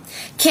along.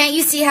 Can't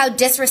you see how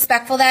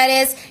disrespectful that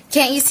is?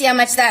 Can't you see how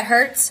much that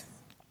hurts?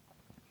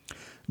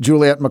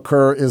 Juliet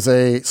McCurr is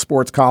a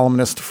sports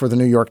columnist for the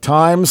New York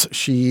Times.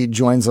 She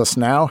joins us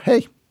now.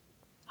 Hey.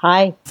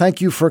 Hi. Thank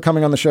you for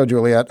coming on the show,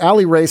 Juliet.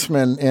 Aly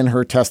Raisman, in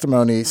her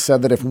testimony,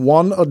 said that if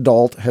one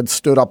adult had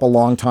stood up a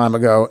long time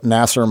ago,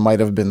 Nassar might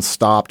have been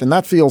stopped. And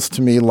that feels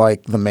to me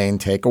like the main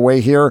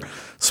takeaway here.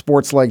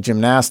 Sports like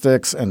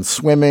gymnastics and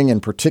swimming in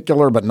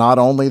particular, but not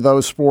only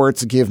those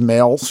sports, give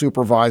male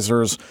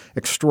supervisors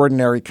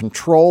extraordinary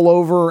control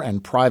over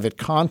and private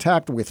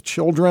contact with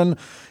children.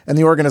 And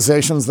the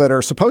organizations that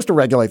are supposed to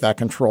regulate that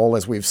control,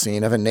 as we've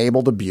seen, have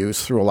enabled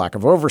abuse through a lack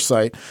of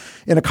oversight.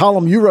 In a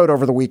column you wrote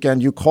over the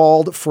weekend, you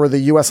called for the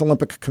U.S.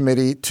 Olympic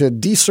Committee to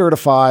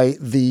decertify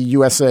the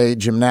USA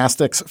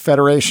Gymnastics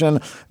Federation.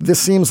 This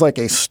seems like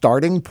a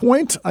starting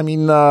point. I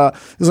mean,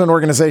 this is an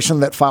organization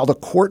that filed a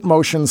court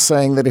motion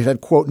saying that it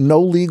had, quote, no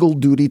legal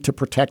duty to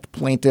protect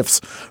plaintiffs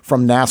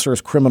from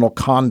Nassar's criminal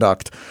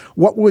conduct.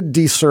 What would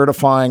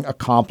decertifying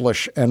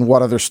accomplish, and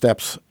what other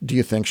steps do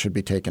you think should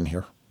be taken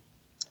here?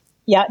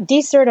 Yeah,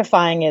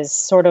 decertifying is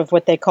sort of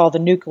what they call the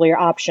nuclear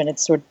option.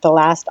 It's sort of the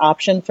last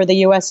option for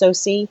the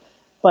USOC.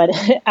 But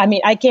I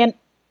mean,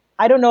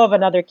 I don't know of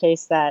another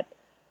case that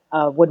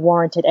would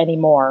warrant it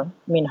anymore.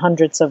 I mean,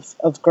 hundreds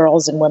of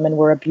girls and women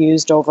were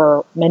abused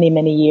over many,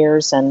 many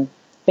years. And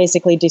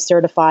basically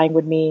decertifying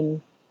would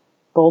mean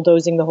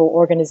bulldozing the whole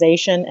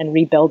organization and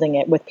rebuilding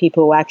it with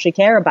people who actually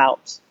care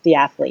about the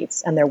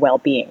athletes and their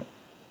well-being.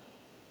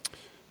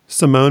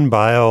 Simone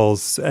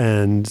Biles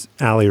and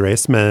Aly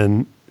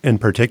Raisman in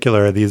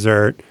particular, these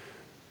are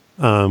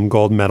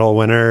gold medal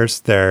winners.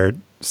 They're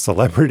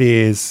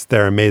celebrities.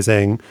 They're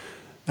amazing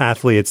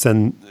athletes.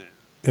 And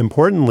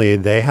importantly,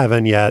 they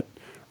haven't yet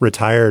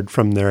retired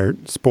from their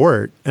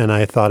sport. And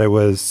I thought it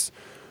was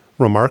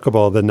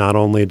remarkable that not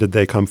only did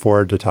they come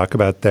forward to talk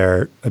about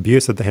their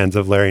abuse at the hands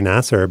of Larry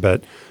Nassar,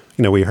 but,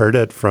 you know, we heard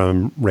it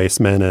from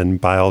Raisman, and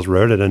Biles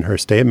wrote it in her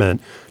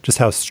statement, just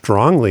how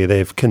strongly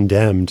they've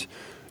condemned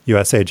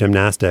USA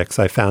Gymnastics.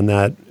 I found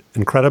that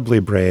incredibly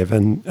brave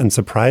and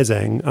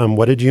surprising.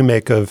 What did you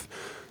make of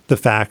the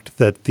fact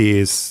that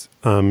these,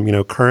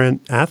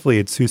 current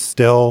athletes who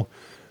still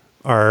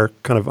are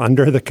kind of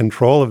under the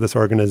control of this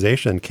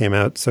organization came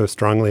out so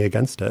strongly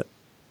against it?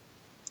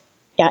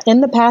 Yeah,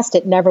 in the past,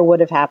 it never would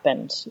have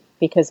happened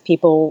because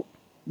people,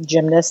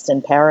 gymnasts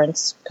and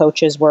parents,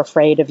 coaches were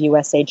afraid of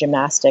USA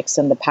Gymnastics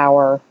and the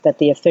power that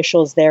the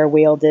officials there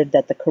wielded,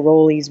 that the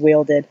Karolis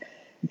wielded.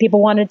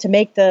 People wanted to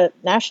make the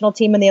national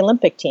team and the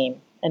Olympic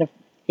team. And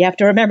you have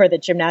to remember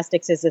that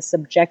gymnastics is a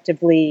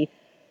subjectively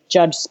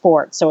judged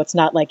sport. So it's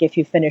not like if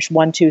you finish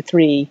 1, 2,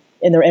 3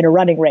 in a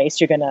running race,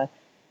 you're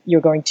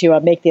going to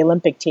make the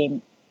Olympic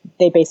team.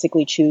 They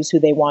basically choose who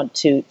they want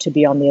to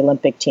be on the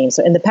Olympic team.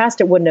 So in the past,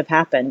 it wouldn't have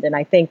happened. And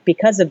I think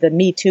because of the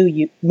Me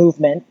Too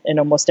movement in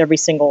almost every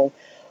single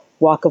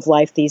walk of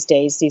life these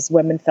days, these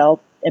women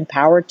felt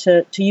empowered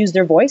to use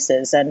their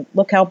voices. And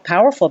look how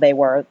powerful they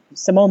were.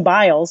 Simone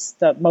Biles,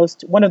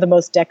 one of the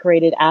most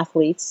decorated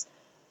athletes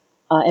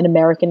in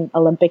American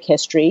Olympic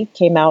history,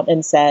 came out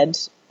and said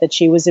that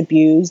she was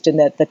abused and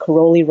that the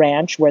Karolyi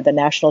Ranch, where the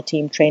national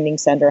team training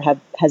center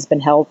has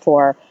been held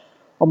for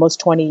almost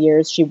 20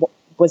 years, she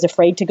was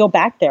afraid to go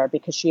back there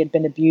because she had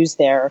been abused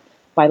there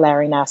by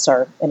Larry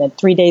Nassar. And then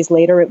 3 days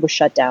later, it was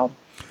shut down.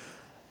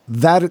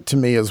 That, to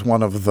me, is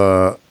one of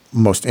the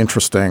most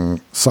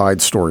interesting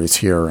side stories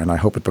here, and I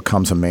hope it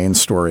becomes a main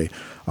story.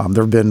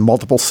 There have been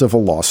multiple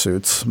civil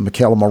lawsuits.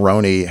 Michaela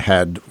Maroney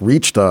had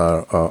reached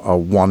a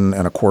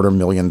 $1.25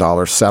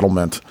 million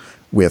settlement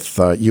with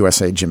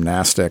USA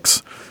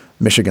Gymnastics.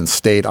 Michigan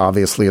State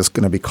obviously is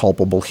going to be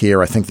culpable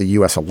here. I think the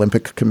U.S.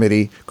 Olympic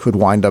Committee could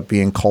wind up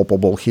being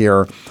culpable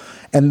here.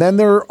 And then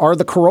there are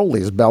the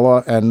Karolyis,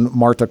 Bella and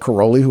Marta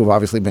Karolyi, who have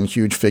obviously been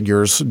huge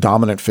figures,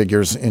 dominant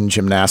figures in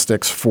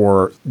gymnastics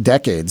for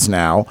decades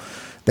now.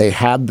 They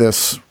had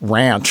this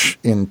ranch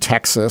in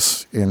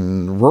Texas,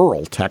 in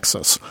rural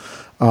Texas.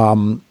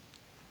 And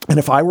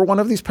if I were one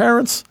of these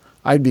parents,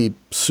 I'd be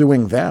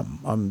suing them.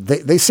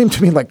 They seem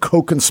to me like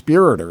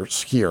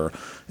co-conspirators here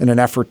in an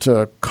effort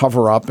to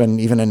cover up and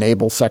even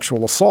enable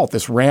sexual assault.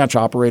 This ranch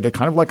operated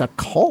kind of like a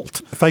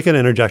cult. If I can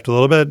interject a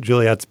little bit,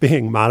 Juliette's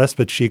being modest,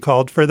 but she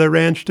called for the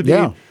ranch to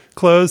be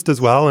closed as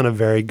well in a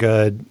very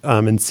good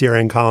and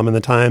searing column in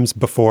the Times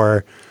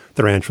before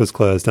the ranch was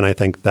closed, and I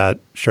think that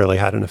surely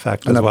had an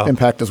effect as well.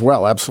 Impact as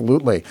well,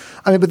 absolutely.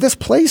 I mean, but this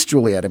place,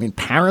 Juliette, I mean,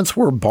 parents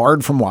were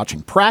barred from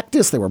watching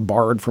practice. They were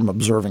barred from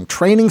observing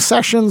training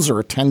sessions or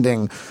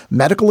attending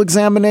medical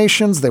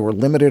examinations. They were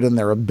limited in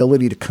their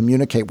ability to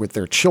communicate with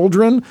their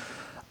children.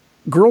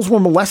 Girls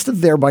were molested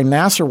there by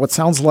Nassar, what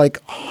sounds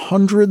like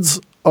hundreds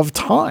of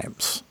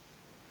times.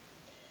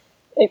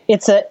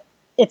 It's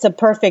a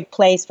perfect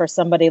place for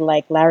somebody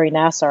like Larry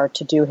Nassar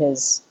to do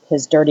his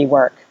dirty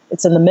work.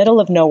 It's in the middle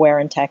of nowhere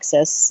in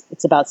Texas.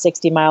 It's about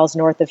 60 miles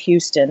north of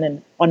Houston.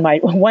 And on my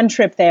one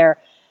trip there,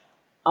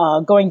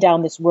 going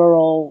down this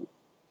rural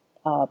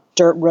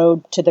dirt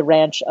road to the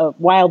ranch, a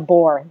wild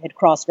boar had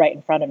crossed right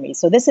in front of me.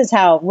 So this is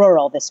how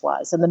rural this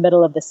was, in the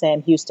middle of the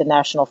Sam Houston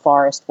National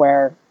Forest,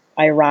 where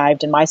I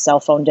arrived and my cell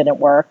phone didn't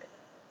work.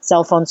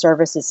 Cell phone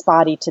service is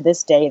spotty to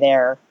this day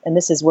there. And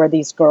this is where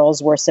these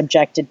girls were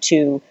subjected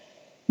to,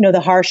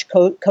 the harsh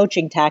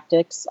coaching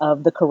tactics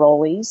of the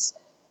Karolyis.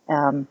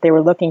 They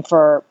were looking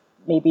for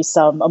maybe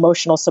some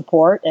emotional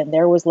support, and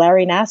there was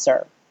Larry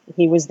Nassar.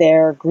 He was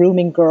there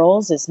grooming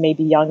girls as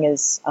maybe young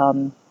as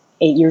 8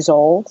 years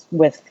old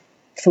with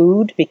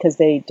food, because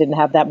they didn't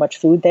have that much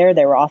food there.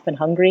 They were often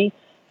hungry,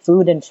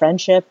 food and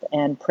friendship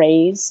and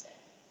praise,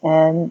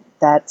 and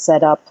that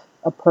set up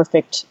a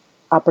perfect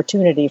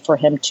opportunity for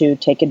him to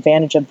take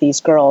advantage of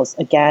these girls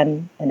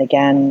again and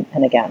again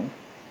and again.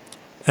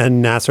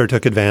 And Nassar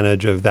took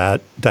advantage of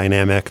that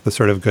dynamic, the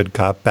sort of good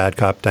cop, bad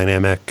cop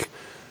dynamic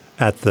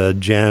at the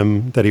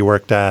gym that he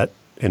worked at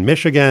in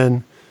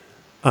Michigan.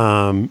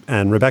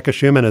 And Rebecca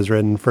Schumann has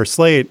written for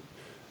Slate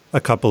a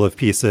couple of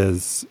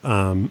pieces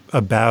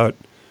about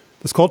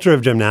this culture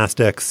of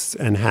gymnastics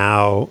and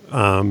how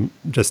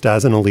just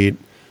as an elite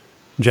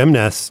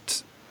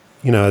gymnast,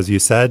 as you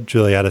said,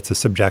 Juliette, it's a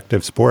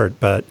subjective sport,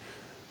 but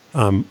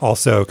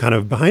also kind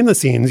of behind the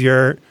scenes,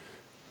 you're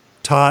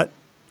taught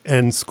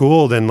and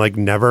schooled in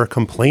never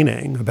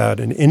complaining about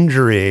an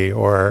injury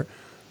or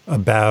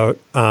about,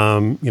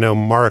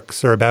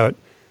 marks or about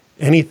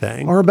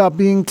anything. Or about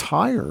being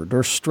tired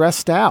or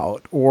stressed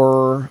out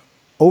or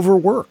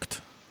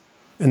overworked.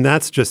 And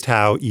that's just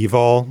how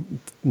evil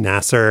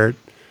Nassar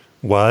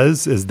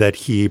was, is that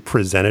he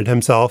presented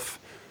himself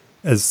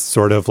as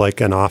sort of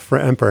like an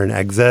off-ramp or an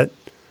exit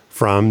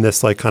from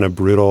this kind of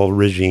brutal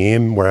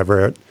regime,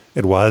 wherever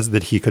it was,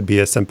 that he could be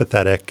a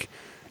sympathetic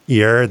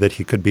ear, that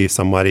he could be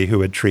somebody who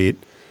would treat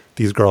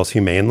these girls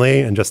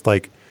humanely, and just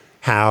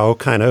how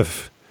kind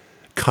of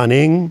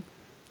cunning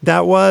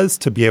that was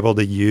to be able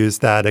to use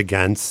that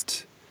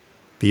against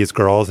these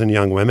girls and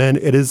young women.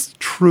 It is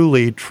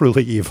truly,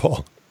 truly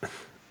evil.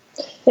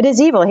 It is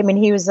evil. I mean,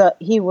 he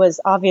was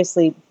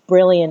obviously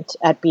brilliant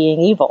at being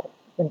evil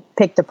and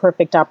picked the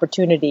perfect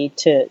opportunity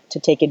to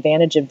take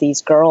advantage of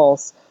these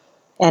girls.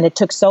 And it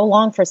took so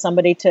long for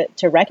somebody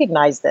to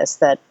recognize this,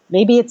 that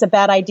maybe it's a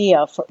bad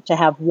idea to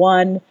have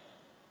one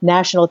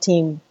national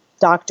team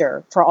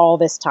doctor for all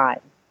this time.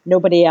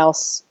 Nobody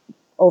else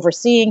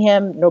overseeing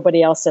him,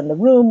 nobody else in the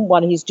room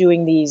while he's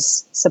doing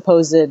these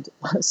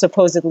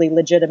supposedly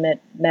legitimate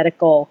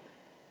medical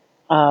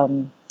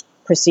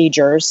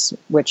procedures,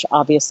 which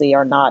obviously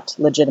are not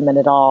legitimate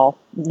at all.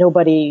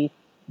 Nobody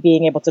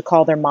being able to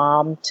call their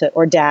mom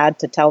or dad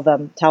to tell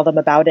them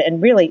about it.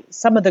 And really,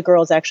 some of the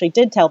girls actually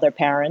did tell their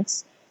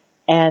parents,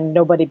 and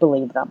nobody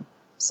believed them.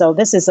 So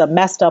this is a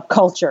messed up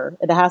culture.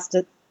 It has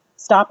to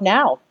stop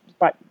now.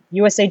 But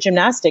USA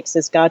Gymnastics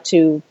has got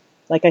to,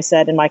 like I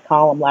said in my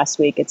column last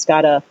week, it's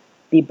got to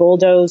be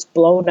bulldozed,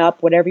 blown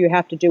up, whatever you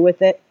have to do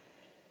with it.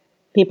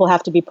 People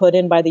have to be put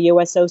in by the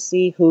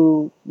USOC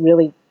who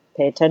really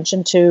pay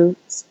attention to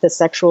the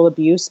sexual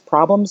abuse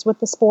problems with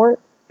the sport.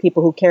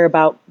 People who care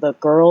about the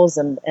girls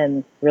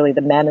and really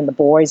the men and the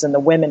boys and the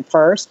women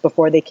first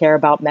before they care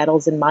about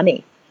medals and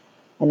money.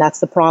 And that's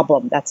the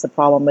problem. That's the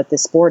problem with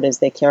this sport is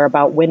they care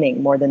about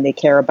winning more than they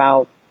care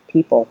about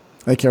people.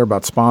 They care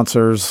about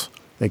sponsors.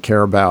 They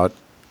care about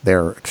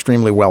their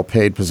extremely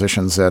well-paid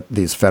positions at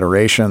these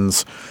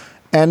federations.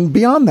 And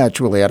beyond that,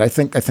 Juliet, I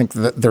think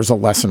that there's a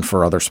lesson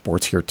for other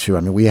sports here, too.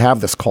 I mean, we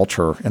have this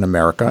culture in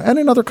America and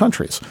in other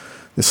countries,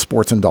 this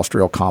sports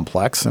industrial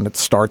complex, and it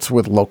starts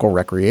with local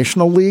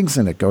recreational leagues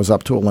and it goes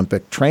up to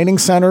Olympic training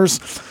centers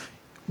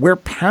where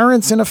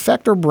parents, in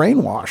effect, are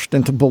brainwashed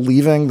into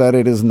believing that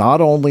it is not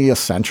only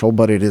essential,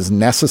 but it is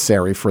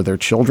necessary for their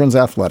children's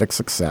athletic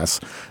success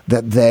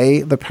that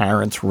they, the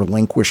parents,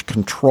 relinquish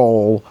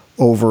control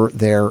over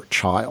their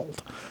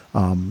child.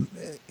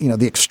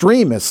 The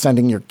extreme is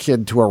sending your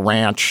kid to a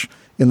ranch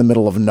in the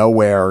middle of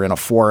nowhere in a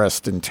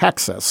forest in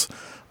Texas.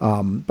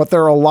 But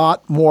there are a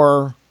lot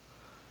more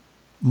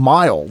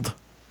mild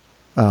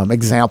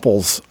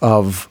examples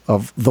of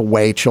the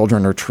way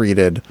children are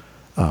treated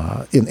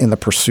in the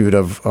pursuit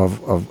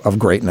of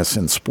greatness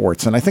in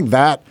sports. And I think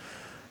that,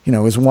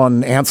 is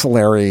one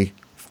ancillary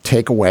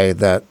takeaway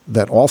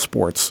that all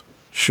sports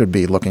should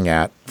be looking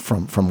at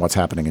from what's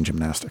happening in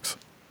gymnastics.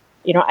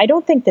 I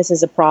don't think this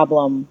is a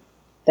problem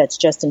that's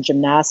just in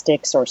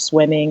gymnastics or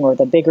swimming or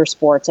the bigger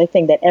sports. I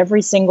think that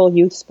every single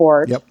youth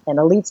sport and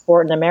elite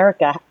sport in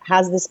America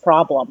has this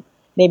problem.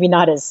 Maybe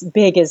not as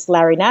big as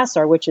Larry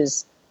Nassar, which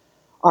is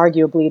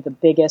arguably the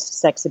biggest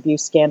sex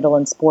abuse scandal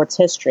in sports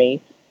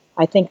history.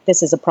 I think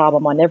this is a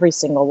problem on every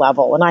single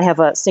level. And I have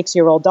a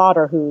 6-year-old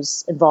daughter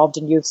who's involved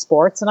in youth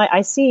sports. And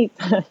I see,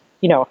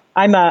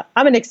 I'm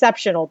an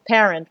exceptional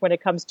parent when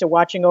it comes to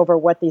watching over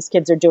what these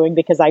kids are doing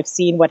because I've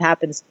seen what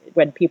happens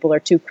when people are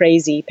too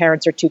crazy,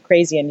 parents are too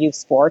crazy in youth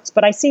sports.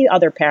 But I see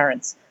other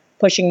parents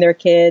pushing their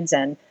kids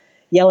and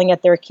yelling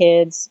at their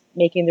kids,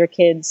 making their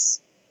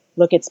kids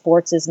look at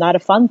sports as not a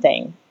fun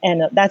thing.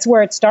 And that's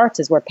where it starts,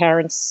 is where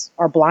parents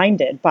are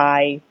blinded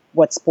by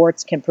what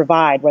sports can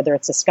provide, whether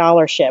it's a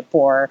scholarship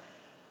or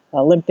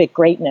Olympic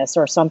greatness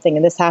or something.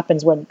 And this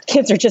happens when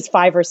kids are just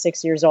 5 or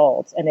 6 years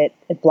old, and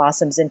it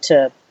blossoms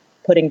into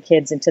putting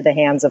kids into the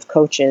hands of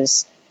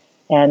coaches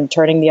and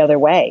turning the other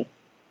way.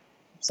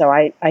 So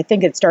I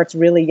think it starts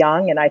really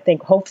young. And I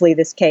think hopefully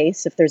this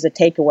case, if there's a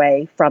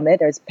takeaway from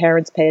it, as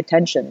parents pay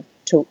attention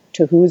to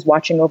who's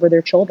watching over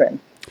their children.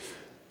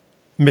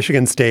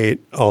 Michigan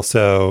State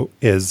also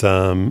is,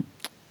 an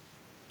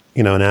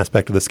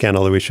aspect of the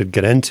scandal that we should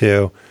get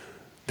into.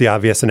 The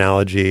obvious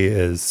analogy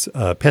is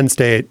Penn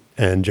State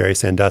and Jerry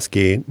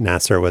Sandusky.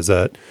 Nassar was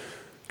a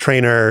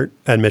trainer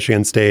at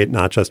Michigan State,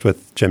 not just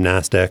with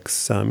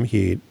gymnastics.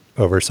 He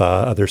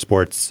oversaw other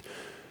sports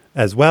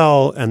as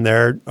well. And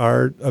there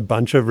are a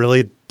bunch of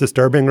really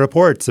disturbing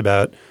reports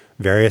about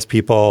various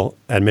people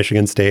at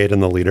Michigan State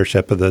and the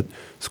leadership of the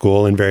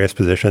school in various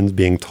positions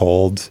being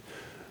told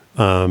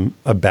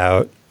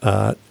about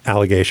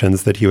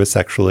allegations that he was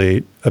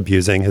sexually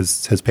abusing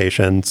his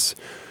patients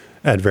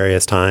at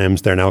various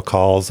times. There are now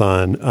calls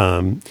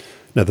on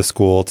the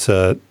school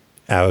to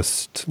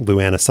oust Lou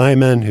Anna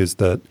Simon, who's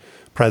the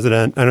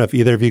president. I don't know if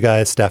either of you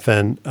guys,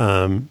 Stefan,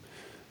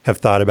 have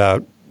thought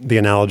about the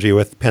analogy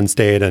with Penn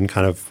State and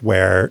kind of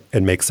where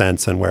it makes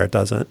sense and where it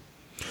doesn't.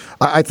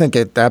 I think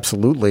it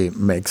absolutely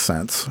makes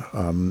sense.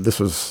 This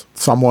was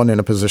someone in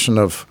a position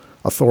of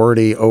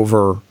authority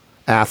over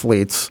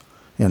athletes.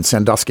 And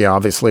Sandusky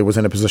obviously was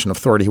in a position of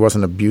authority. He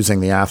wasn't abusing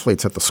the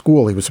athletes at the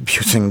school. He was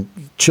abusing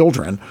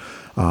children.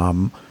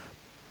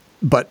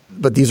 But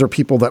these are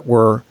people that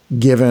were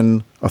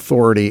given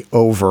authority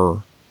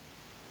over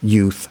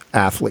youth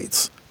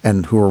athletes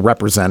and who are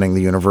representing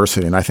the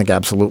university. And I think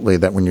absolutely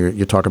that when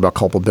you talk about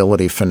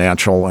culpability,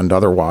 financial and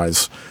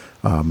otherwise,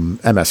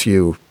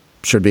 MSU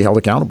should be held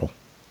accountable.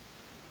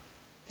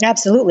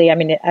 Absolutely. I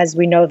mean, as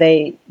we know,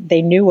 they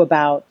knew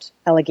about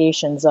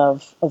allegations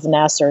of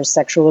Nassar's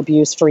sexual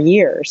abuse for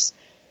years,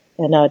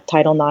 and a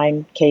Title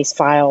IX case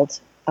filed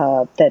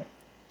that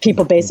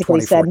people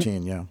basically said,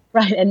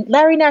 right. And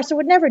Larry Nassar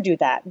would never do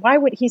that. Why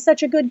would he's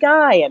such a good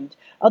guy? And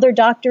other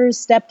doctors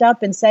stepped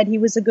up and said he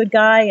was a good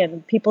guy,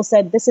 and people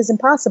said this is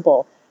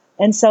impossible.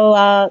 And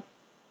so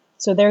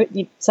there,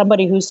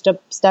 somebody who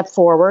stepped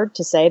forward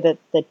to say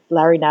that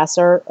Larry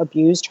Nassar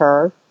abused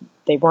her.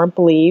 They weren't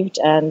believed,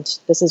 and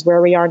this is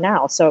where we are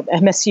now. So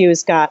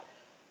MSU's got,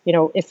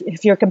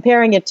 if you're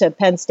comparing it to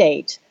Penn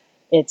State,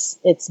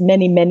 it's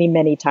many, many,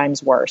 many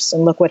times worse.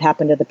 And look what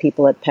happened to the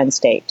people at Penn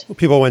State.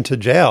 People went to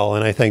jail,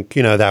 and I think,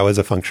 that was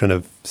a function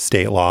of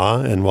state law,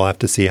 and we'll have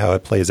to see how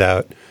it plays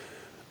out.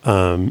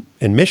 In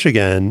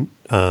Michigan,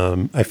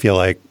 I feel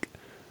like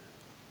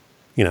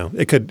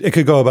it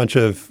could go a bunch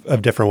of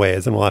different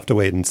ways, and we'll have to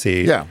wait and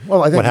see I think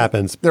what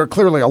happens. There are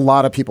clearly a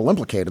lot of people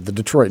implicated. The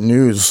Detroit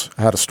News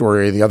had a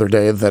story the other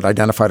day that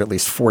identified at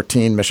least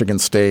 14 Michigan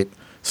State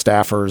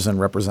staffers and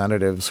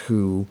representatives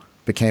who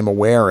became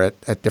aware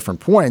at different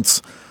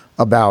points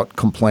about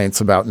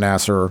complaints about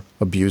Nassar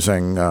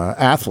abusing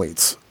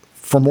athletes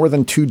for more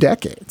than 2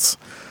 decades.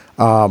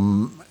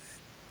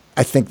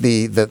 I think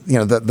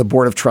the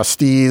Board of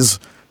Trustees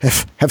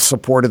have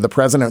supported the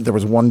president. There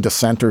was one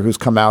dissenter who's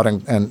come out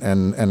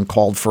and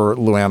called for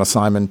Luana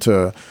Simon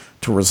to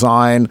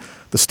resign.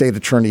 The state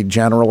attorney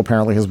general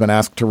apparently has been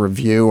asked to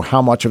review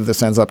how much of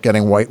this ends up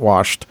getting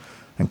whitewashed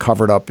and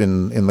covered up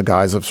in the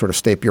guise of sort of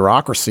state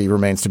bureaucracy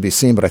remains to be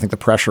seen. But I think the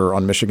pressure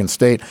on Michigan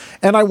State,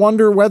 and I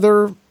wonder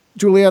whether,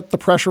 Juliet, the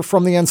pressure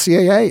from the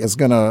NCAA is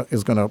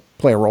gonna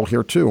play a role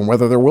here too, and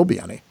whether there will be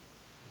any.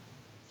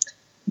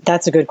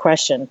 That's a good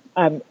question.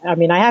 I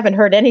haven't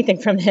heard anything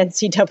from the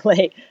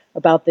NCAA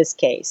about this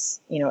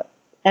case.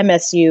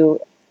 MSU,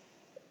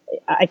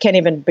 I can't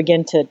even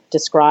begin to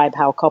describe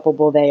how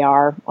culpable they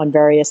are on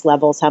various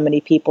levels, how many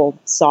people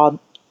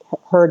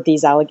heard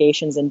these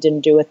allegations and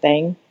didn't do a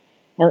thing.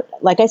 And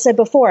like I said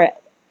before,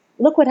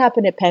 look what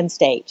happened at Penn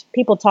State.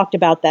 People talked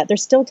about that. They're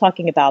still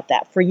talking about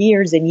that for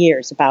years and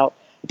years, about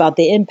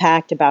the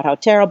impact, about how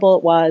terrible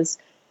it was.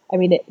 I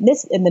mean,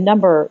 the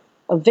number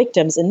of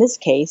victims in this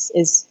case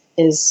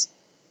is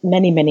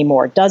many, many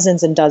more,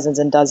 dozens and dozens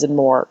and dozen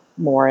more.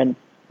 And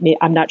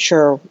I'm not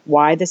sure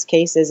why this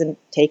case isn't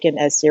taken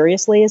as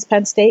seriously as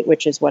Penn State,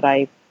 which is what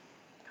I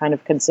kind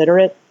of consider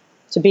it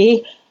to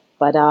be.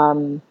 But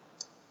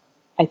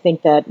I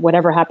think that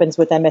whatever happens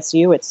with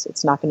MSU,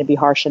 it's not going to be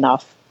harsh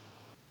enough.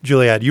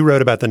 Juliet, you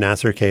wrote about the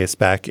Nassar case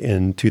back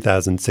in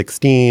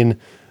 2016.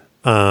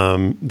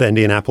 The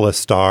Indianapolis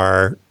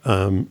Star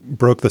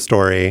broke the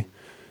story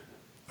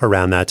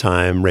around that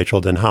time.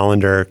 Rachel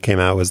Denhollander came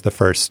out, was the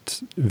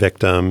first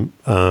victim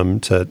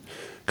to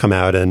come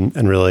out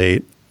and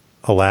really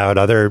allowed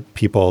other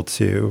people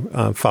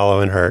to follow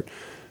in her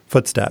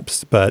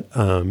footsteps. But,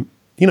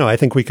 I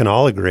think we can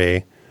all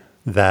agree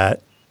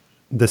that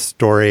this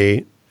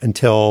story,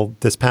 until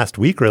this past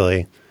week,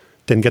 really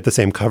didn't get the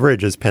same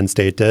coverage as Penn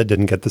State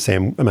didn't get the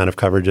same amount of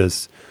coverage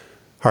as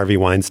Harvey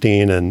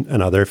Weinstein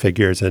and other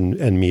figures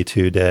and Me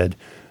Too did.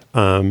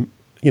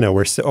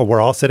 We're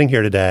all sitting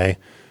here today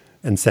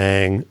and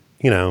saying,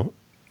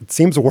 it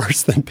seems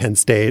worse than Penn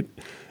State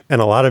in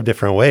a lot of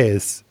different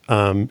ways.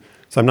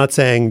 So I'm not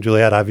saying,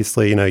 Juliet,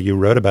 obviously, you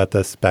wrote about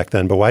this back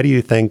then, but why do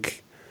you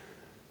think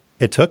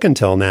it took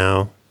until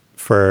now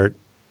for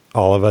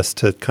all of us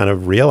to kind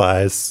of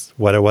realize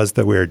what it was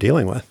that we were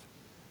dealing with?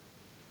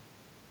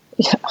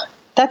 Yeah,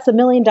 that's $1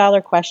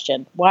 million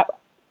question.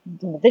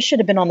 This should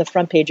have been on the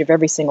front page of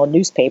every single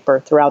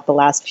newspaper throughout the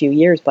last few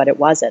years, but it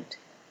wasn't.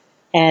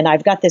 And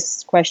I've got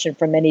this question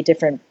from many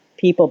different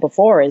people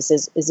before. Is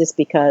this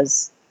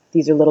because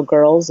these are little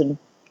girls, and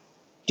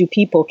do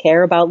people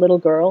care about little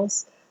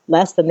girls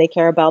less than they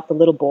care about the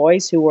little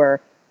boys who were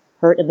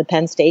hurt in the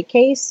Penn State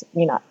case?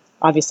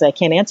 Obviously I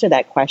can't answer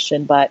that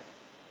question, but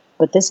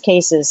this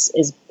case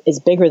is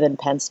bigger than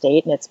Penn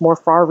State, and it's more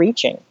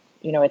far-reaching.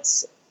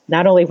 It's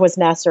not only was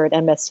Nassar at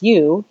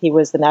MSU, he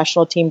was the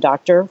national team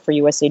doctor for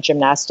USA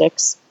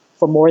Gymnastics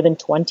for more than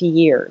 20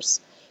 years.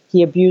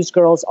 He abused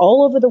girls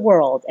all over the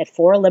world at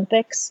 4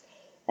 Olympics,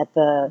 at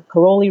the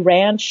Caroli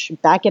Ranch,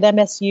 back at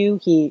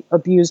MSU. He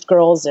abused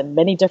girls in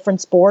many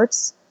different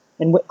sports,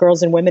 and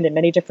girls and women in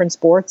many different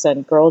sports,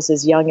 and girls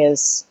as young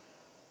as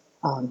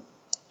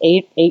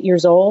 8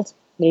 years old,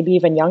 maybe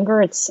even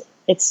younger.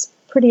 It's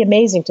pretty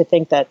amazing to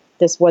think that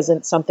this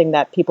wasn't something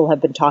that people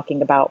have been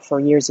talking about for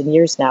years and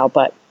years now,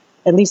 but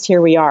at least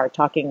here we are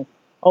talking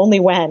only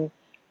when,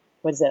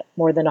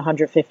 more than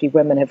 150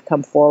 women have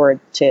come forward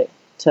to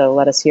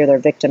let us hear their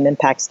victim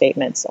impact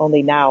statements.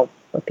 Only now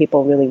are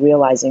people really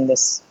realizing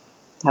this,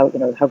 how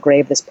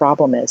grave this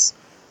problem is.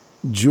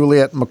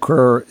 Juliet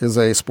Macur is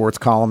a sports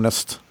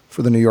columnist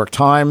for the New York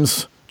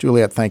Times.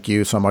 Juliet, thank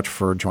you so much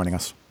for joining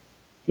us.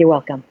 You're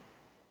welcome.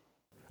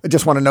 I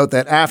just want to note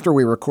that after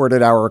we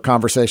recorded our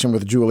conversation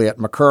with Juliet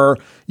Macur,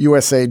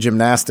 USA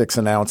Gymnastics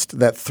announced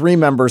that 3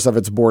 members of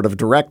its board of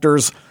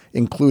directors,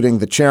 including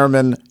the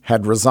chairman,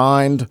 had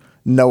resigned.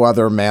 No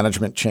other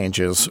management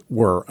changes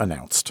were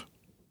announced.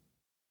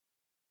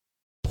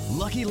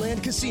 Lucky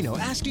Land Casino,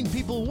 asking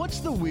people, what's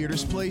the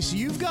weirdest place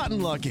you've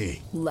gotten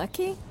lucky?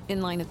 Lucky?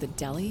 In line at the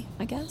deli,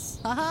 I guess?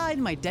 Aha,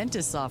 in my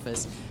dentist's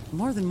office.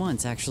 More than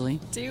once,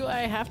 actually. Do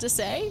I have to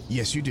say?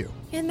 Yes, you do.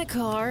 In the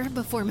car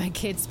before my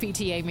kids'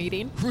 PTA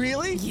meeting.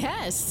 Really?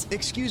 Yes.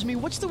 Excuse me,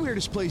 what's the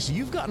weirdest place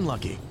you've gotten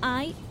lucky?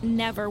 I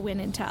never win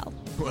and tell.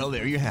 Well,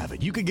 there you have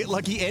it. You can get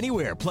lucky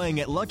anywhere, playing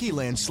at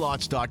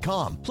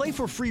LuckyLandSlots.com. Play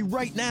for free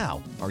right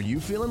now. Are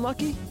you feeling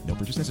lucky? No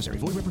purchase necessary.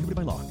 Void where prohibited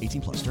by law.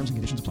 18+. Terms and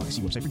conditions apply.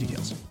 See website for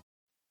details.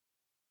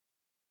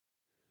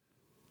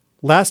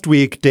 Last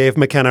week, Dave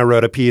McKenna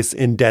wrote a piece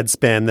in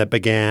Deadspin that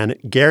began,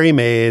 Gary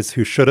Mays,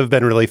 who should have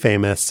been really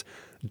famous,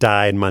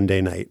 died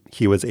Monday night.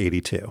 He was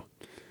 82.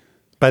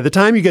 By the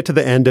time you get to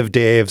the end of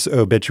Dave's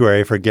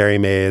obituary for Gary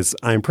Mays,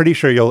 I'm pretty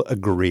sure you'll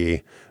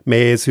agree.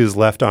 Mays, whose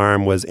left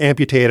arm was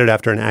amputated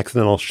after an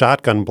accidental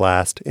shotgun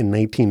blast in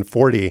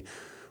 1940,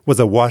 was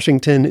a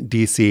Washington,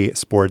 D.C.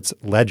 sports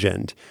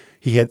legend.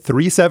 He hit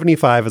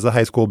 .375 as a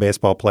high school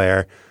baseball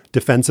player.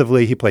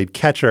 Defensively, he played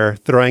catcher,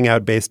 throwing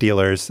out base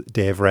stealers,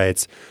 Dave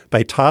writes,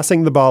 by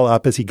tossing the ball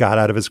up as he got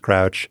out of his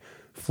crouch,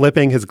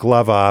 flipping his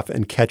glove off,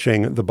 and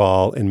catching the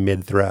ball in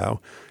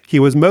mid-throw. He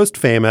was most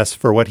famous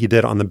for what he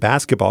did on the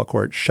basketball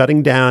court,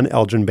 shutting down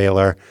Elgin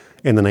Baylor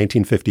in the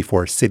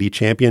 1954 City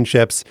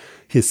Championships.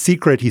 His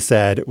secret, he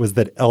said, was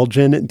that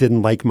Elgin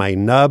didn't like my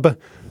nub,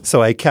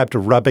 so I kept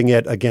rubbing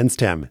it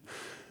against him.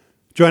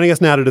 Joining us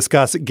now to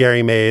discuss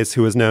Gary Mays,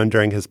 who was known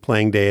during his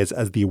playing days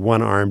as the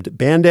one-armed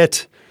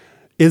bandit,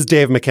 is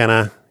Dave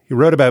McKenna. He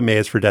wrote about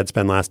Mays for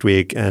Deadspin last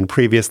week and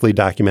previously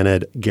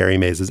documented Gary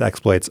Mays'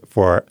 exploits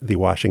for the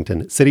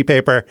Washington City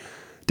paper.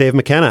 Dave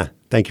McKenna,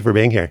 thank you for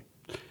being here.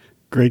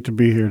 Great to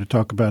be here to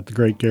talk about the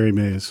great Gary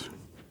Mays.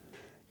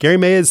 Gary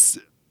Mays,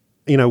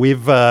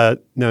 we've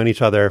known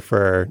each other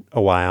for a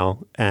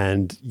while,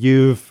 and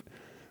you've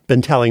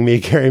been telling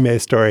me Gary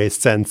Mays stories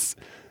since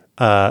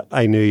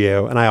I knew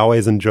you, and I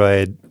always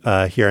enjoyed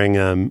hearing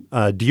them.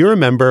 Do you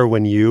remember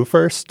when you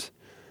first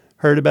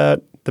heard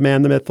about the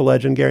man, the myth, the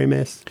legend, Gary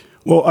Mays?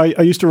 Well,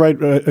 I used to write,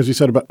 as you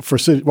said, for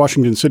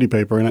Washington City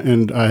paper,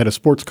 and I had a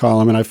sports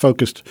column, and I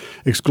focused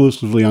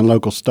exclusively on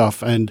local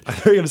stuff. And I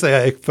thought you were going to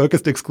say I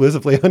focused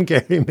exclusively on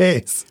Gary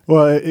Mays.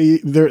 Well,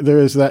 there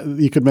is that.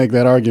 You could make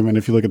that argument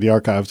if you look at the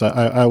archives.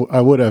 I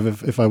would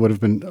have if I would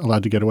have been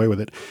allowed to get away with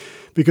it,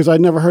 because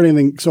I'd never heard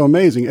anything so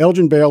amazing.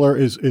 Elgin Baylor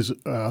is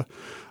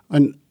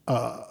an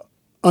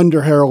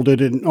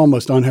underheralded and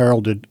almost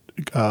unheralded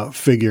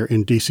figure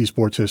in D.C.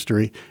 sports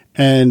history,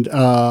 and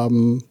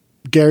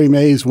Gary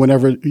Mays,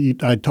 whenever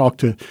I talked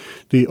to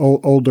the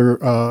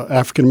older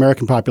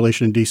African-American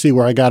population in D.C.,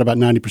 where I got about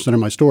 90% of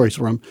my stories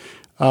from,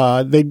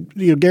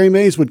 Gary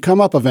Mays would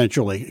come up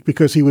eventually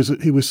because he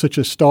was such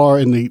a star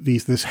in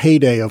this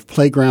heyday of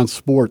playground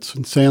sports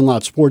and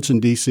sandlot sports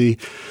in D.C.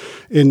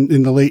 in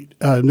the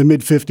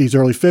mid-'50s,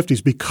 early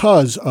 '50s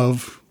because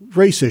of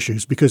race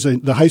issues, because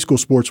the high school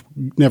sports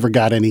never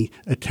got any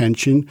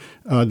attention.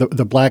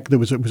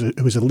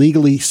 It was a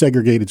legally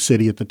segregated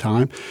city at the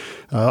time,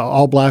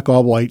 all black,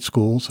 all white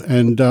schools,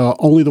 and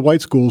only the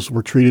white schools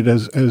were treated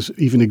as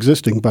even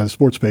existing by the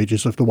sports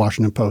pages of the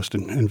Washington Post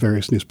and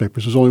various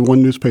newspapers. There's only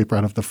one newspaper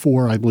out of the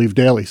 4, I believe,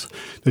 dailies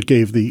that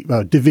gave the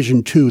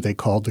Division II, they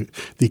called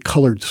the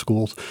colored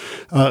schools,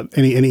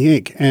 any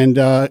ink. And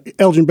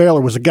Elgin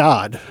Baylor was a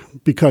god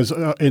because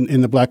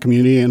in the black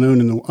community and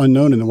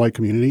unknown in the white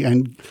community.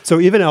 And so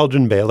even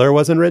Elgin Baylor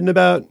wasn't written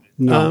about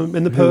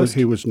in the Post?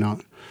 He was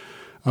not.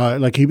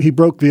 He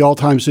broke the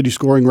all-time city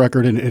scoring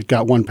record, and it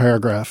got one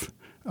paragraph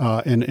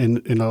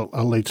in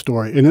a late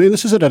story. And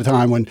this is at a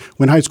time when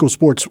high school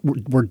sports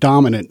were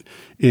dominant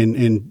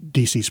in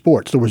D.C.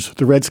 sports. There was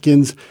the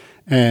Redskins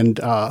and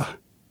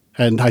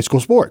high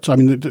school sports. I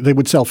mean, they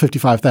would sell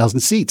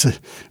 55,000 seats in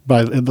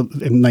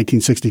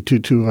 1962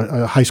 to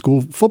a high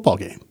school football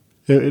game.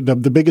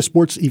 The biggest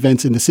sports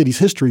events in the city's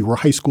history were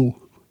high school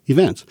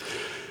events.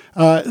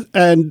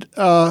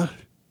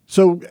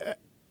 So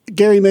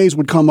Gary Mays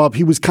would come up.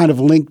 He was kind of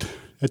linked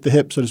at the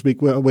hip, so to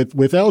speak,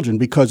 with Elgin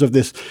because of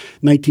this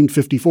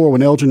 1954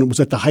 when Elgin was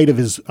at the height of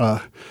his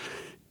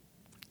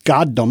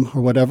goddom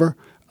or whatever.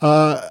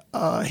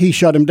 He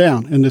shut him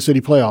down in the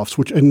city playoffs,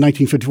 which in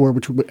 1954,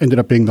 which ended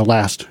up being the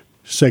last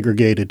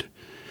segregated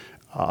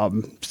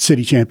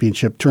city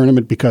championship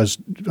tournament because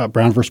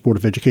Brown versus Board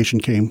of Education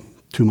came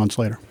 2 months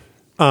later.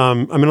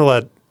 I'm going to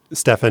let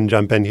Stefan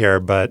jump in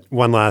here, but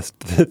one last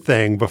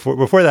thing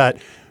before that.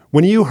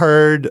 When you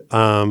heard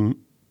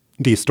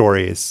these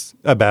stories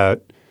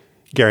about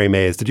Gary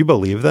Mays, did you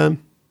believe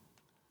them?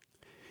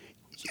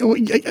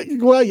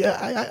 Well,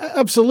 yeah,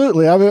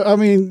 absolutely. I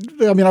mean,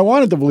 I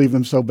wanted to believe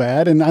them so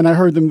bad, and I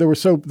heard them. They were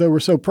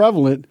so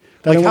prevalent.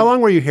 How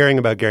long were you hearing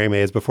about Gary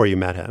Mays before you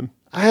met him?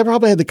 I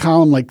probably had the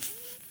column like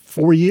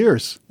 4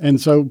 years, and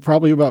so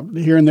probably about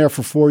here and there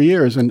for 4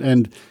 years,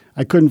 and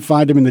I couldn't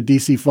find him in the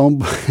D.C. phone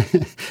book.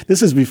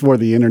 This is before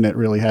the internet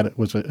really had it,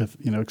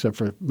 except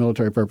for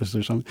military purposes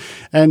or something.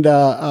 And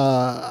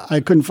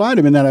I couldn't find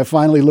him, and then I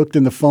finally looked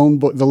in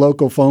the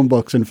local phone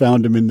books, and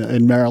found him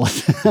in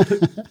Maryland.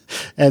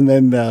 And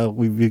then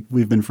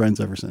we've been friends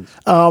ever since.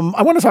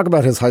 I want to talk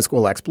about his high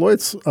school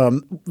exploits.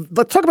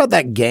 Let's talk about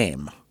that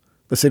game,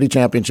 the city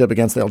championship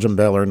against Elgin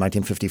Baylor in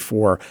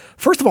 1954.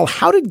 First of all,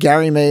 how did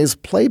Gary Mays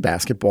play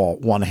basketball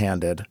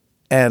one-handed?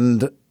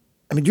 And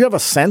I mean, do you have a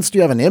sense? Do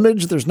you have an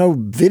image? There's no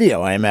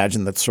video, I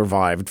imagine, that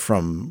survived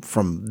from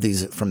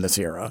this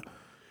era.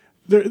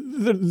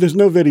 There's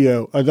no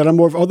video that I'm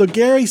aware of. Although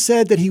Gary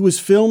said that he was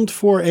filmed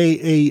for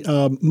a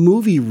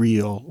movie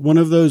reel, one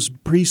of those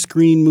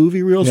pre-screen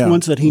movie reels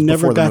once that he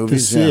never got to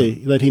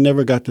see. That he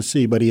never got to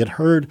see, but he had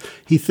heard.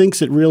 He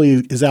thinks it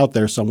really is out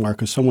there somewhere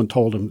because someone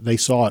told him they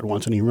saw it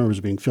once, and he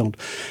remembers being filmed.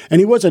 And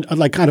he was a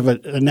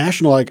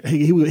national.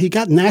 He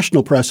got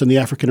national press in the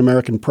African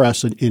American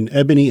press in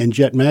Ebony and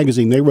Jet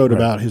magazine. They wrote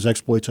about his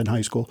exploits in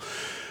high school.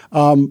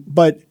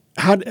 But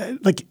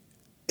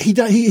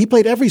he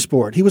played every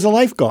sport. He was a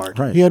lifeguard.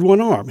 Right. He had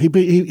one arm.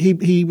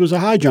 He was a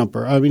high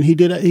jumper. I mean, he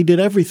did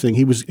everything.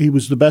 He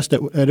was the best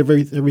at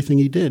everything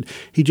he did.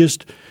 He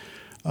just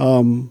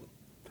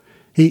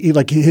he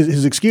like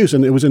his excuse,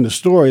 and it was in the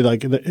story.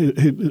 Like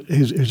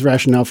his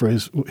rationale for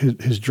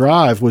his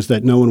drive was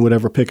that no one would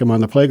ever pick him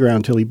on the playground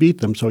until he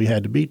beat them, so he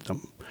had to beat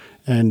them.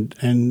 And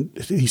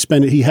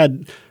he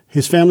had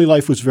his family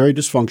life was very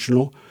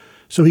dysfunctional.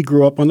 So he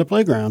grew up on the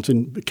playgrounds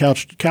and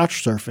couch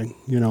surfing,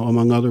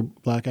 among other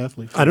black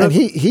athletes. I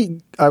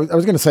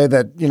was going to say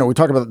that, we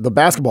talk about the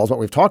basketball is what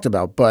we've talked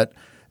about, but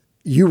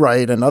you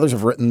write and others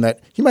have written that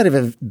he might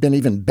have been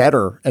even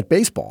better at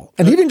baseball.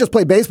 And he didn't just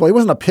play baseball. He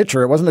wasn't a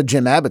pitcher. It wasn't a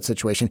Jim Abbott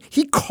situation.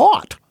 He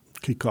caught.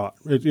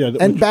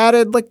 And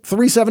batted like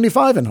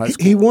 375 in high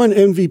school. He won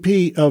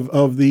MVP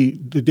of the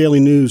Daily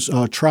News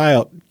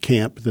tryout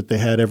camp that they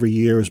had every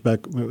year.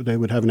 They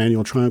would have an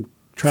annual tryout.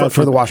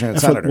 For the Washington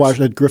Senators.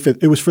 At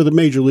Griffith. It was for the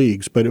major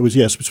leagues, but it was,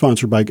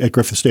 sponsored at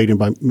Griffith Stadium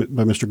by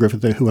Mr.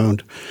 Griffith, who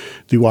owned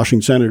the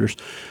Washington Senators.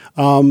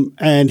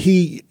 And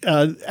he,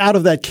 out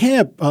of that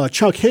camp,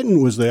 Chuck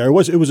Hinton was there. It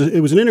was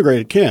an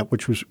integrated camp,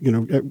 which was,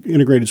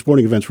 integrated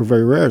sporting events were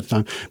very rare at the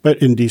time, but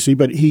in DC.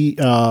 But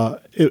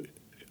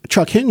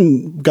Chuck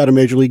Hinton got a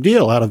major league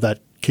deal out of that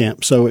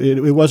camp. So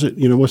it wasn't,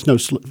 it was no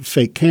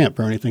fake camp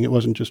or anything. It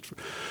wasn't just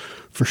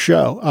for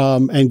show.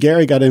 And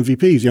Gary got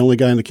MVP. He's the only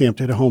guy in the camp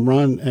to hit a home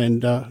run.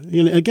 And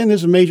again,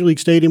 there's a major league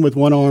stadium with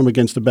one arm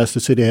against the best the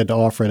city had to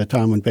offer at a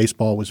time when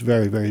baseball was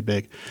very, very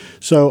big.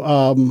 So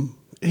I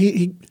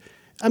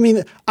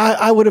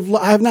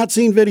have not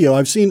seen video.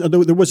 I've seen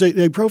there was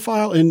a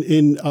profile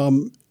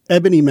in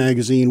Ebony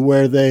magazine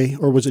where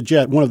was it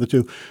Jet, one of the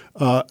two,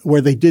 where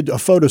they did a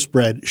photo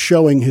spread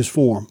showing his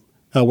form.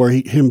 Where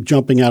him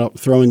jumping out,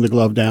 throwing the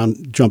glove down,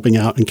 jumping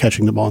out, and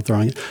catching the ball and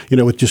throwing it,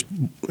 with just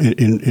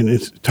in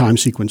his time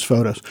sequence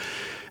photos,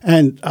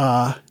 but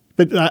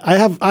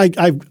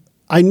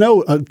I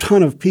know a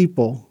ton of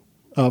people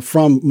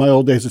from my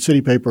old days at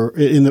City Paper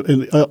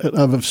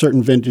of a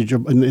certain vintage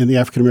in the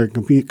African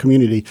American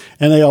community,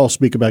 and they all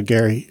speak about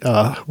Gary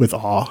with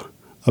awe.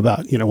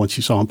 About once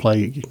you saw him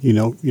play, you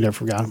never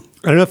forgot him.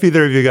 I don't know if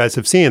either of you guys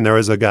have seen. There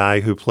was a guy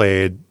who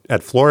played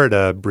at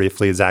Florida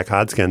briefly, Zach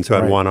Hodgkins, who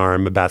had one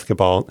arm, a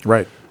basketball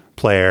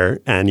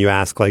player. And you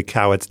ask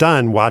how it's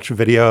done. Watch a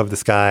video of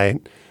this guy,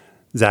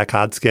 Zach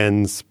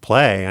Hodgkins,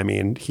 play. I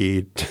mean,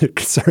 he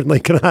certainly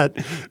cannot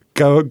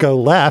go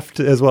left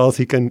as well as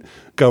he can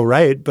go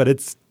right, but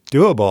it's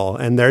doable.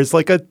 And there's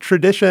a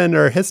tradition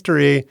or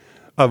history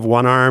of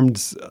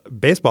one-armed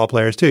baseball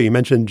players, too. You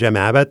mentioned Jim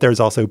Abbott. There's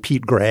also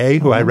Pete Gray,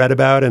 who I read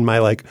about in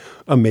my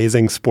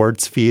amazing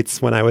sports feats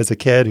when I was a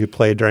kid, who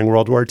played during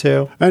World War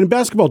II. And in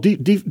basketball,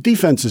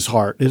 defense is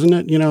heart, isn't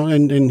it?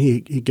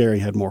 And Gary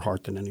had more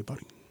heart than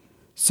anybody.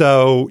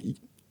 So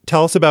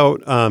tell us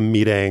about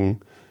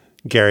meeting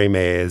Gary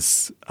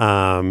Mays.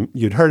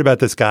 You'd heard about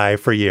this guy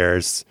for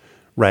years,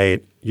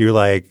 right?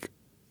 You're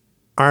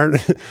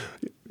aren't...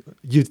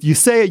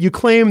 You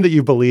claim that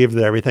you believed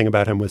that everything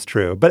about him was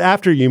true. But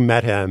after you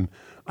met him,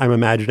 I'm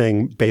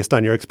imagining, based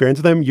on your experience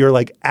with him,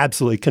 you're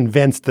absolutely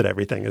convinced that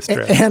everything is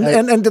true.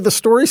 And did the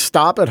story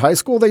stop at high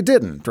school? They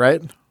didn't,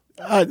 right?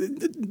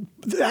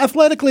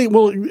 Athletically,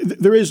 well,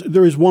 there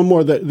is one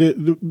more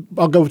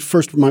I'll go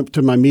first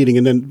to my meeting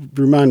and then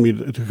remind me,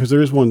 because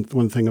there is one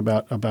thing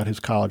about his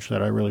college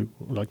that I really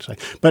would like to say.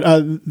 But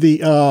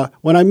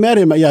when I met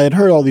him, I had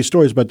heard all these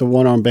stories about the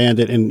one-armed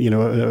bandit and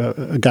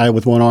a guy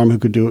with one arm who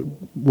could do it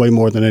way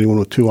more than anyone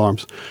with two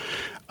arms.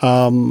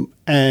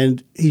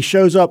 And he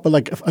shows up,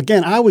 but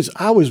again, I was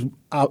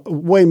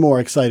way more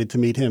excited to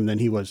meet him than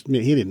he was.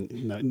 He didn't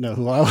know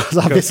who I was,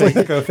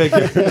 obviously. Go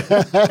figure.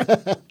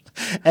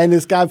 And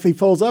this guy, he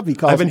pulls up, he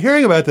calls. I've been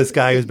hearing about this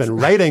guy who's been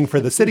writing for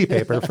the City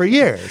Paper for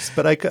years,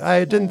 but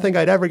I didn't think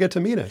I'd ever get to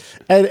meet him.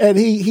 And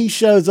he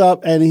shows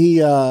up, and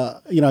he,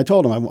 I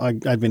told him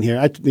I'd been here.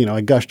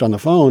 I gushed on the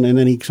phone, and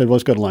then he said, well,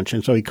 let's go to lunch.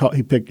 And so he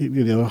picked,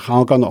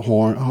 honk on the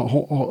horn.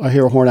 I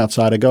hear a horn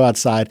outside. I go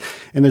outside,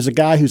 and there's a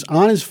guy who's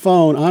on his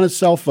phone, on his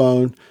cell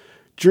phone,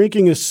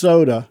 drinking a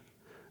soda,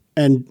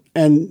 and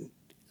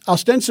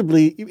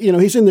ostensibly,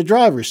 he's in the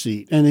driver's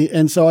seat,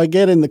 and so I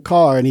get in the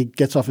car, and he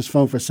gets off his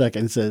phone for a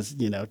second and says,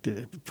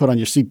 put on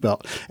your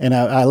seatbelt, and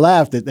I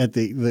laughed at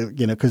the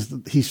because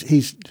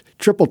he's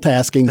triple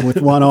tasking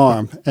with one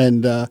arm,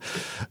 and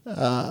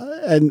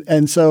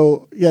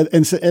so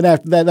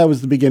after that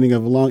was the beginning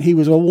of a long. He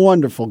was a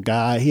wonderful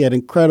guy. He had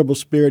incredible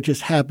spirit,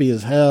 just happy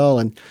as hell,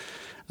 and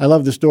I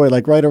love the story.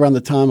 Right around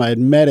the time I had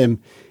met him.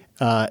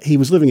 He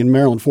was living in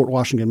Maryland, Fort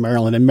Washington,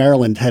 Maryland, and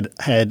Maryland had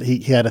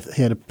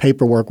a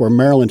paperwork where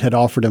Maryland had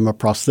offered him a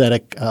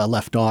prosthetic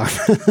left arm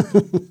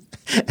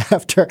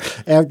after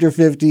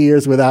 50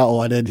 years without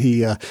one, and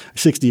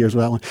 60 years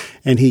without one,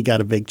 and he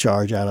got a big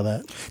charge out of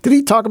that. Did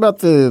he talk about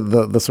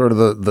the sort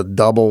of the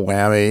double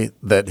whammy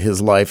that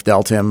his life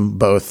dealt him,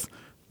 both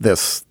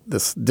this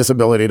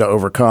disability to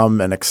overcome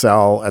and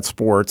excel at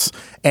sports,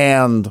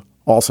 and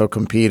also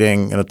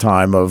competing in a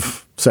time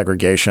of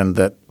segregation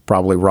that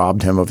probably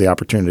robbed him of the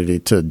opportunity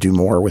to do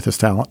more with his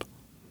talent?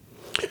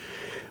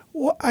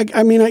 Well,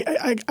 I mean,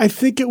 I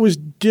think it was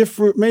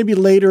different, maybe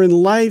later in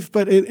life,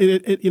 but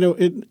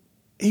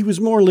he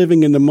was more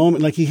living in the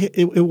moment. Like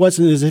it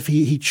wasn't as if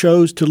he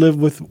chose to live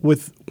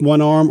with one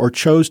arm or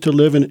chose to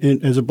live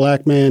as a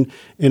black man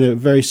in a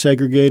very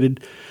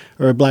segregated,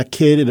 or a black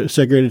kid at a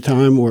segregated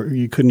time where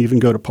you couldn't even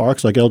go to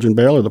parks like Elgin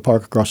Baylor, the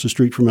park across the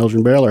street from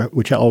Elgin Baylor,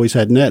 which always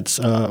had nets.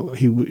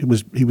 He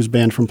was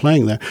banned from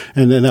playing there,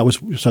 and then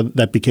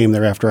that became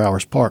their after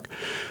hours park.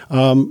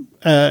 So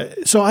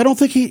I don't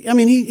think he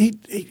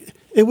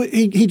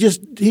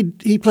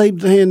played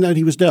the hand that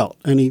he was dealt,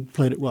 and he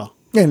played it well.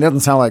 Yeah, it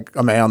doesn't sound like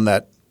a man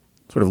that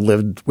sort of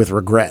lived with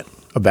regret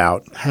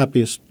about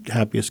happiest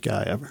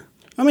guy ever.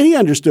 I mean, he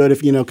understood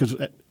because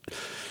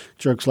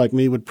jerks like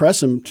me would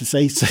press him to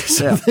say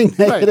something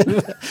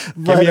negative.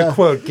 Right. Give me a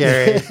quote,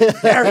 Gary.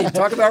 Gary,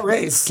 talk about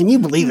race. Can you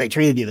believe they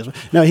treated you this way?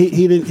 No,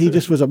 he didn't. He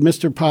just was a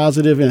Mr.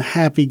 Positive and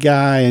happy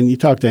guy. And you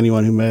talk to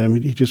anyone who met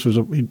him, he just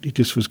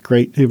was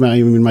great.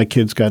 Even my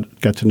kids got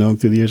to know him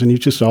through the years, and he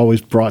just always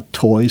brought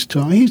toys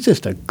to him. He's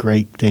just a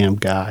great damn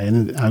guy,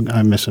 and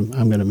I miss him.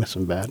 I'm going to miss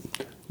him bad.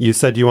 You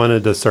said you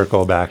wanted to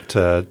circle back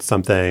to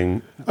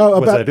something.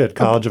 About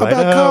College of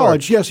Idaho? About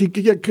college, yes.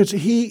 Because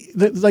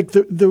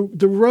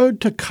the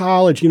road to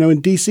college,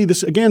 in D.C.,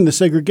 this again, the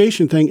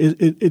segregation thing,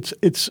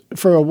 it's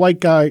for a white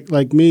guy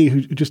like me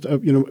who just,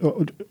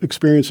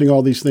 experiencing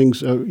all these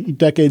things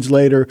decades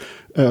later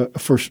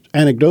for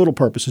anecdotal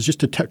purposes, just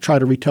to try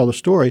to retell the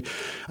story.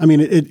 I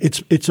mean,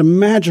 it's a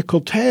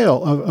magical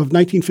tale of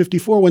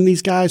 1954 when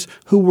these guys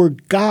who were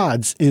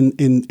gods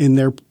in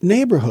their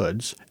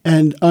neighborhoods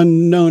and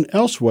unknown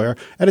elsewhere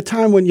at a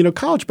time when,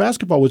 college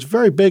basketball was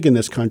very big in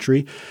this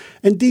country.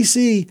 And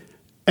D.C.,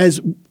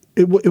 as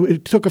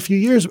it took a few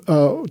years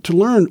to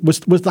learn, was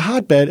the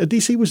hotbed.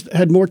 D.C.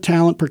 had more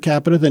talent per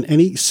capita than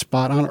any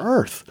spot on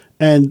earth.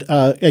 And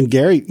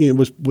Gary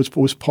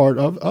was part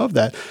of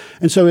that.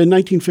 And so in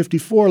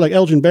 1954, like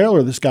Elgin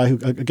Baylor, this guy who,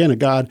 again, a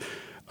god,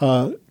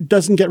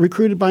 doesn't get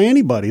recruited by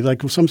anybody,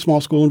 like some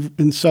small school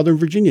in Southern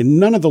Virginia.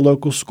 None of the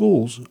local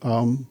schools.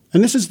 And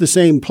this is the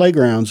same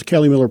playgrounds,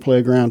 Kelly Miller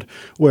Playground,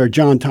 where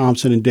John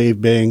Thompson and Dave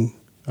Bing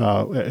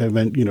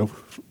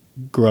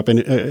grew up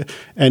in.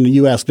 And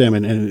you ask them,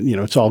 and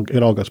it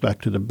all goes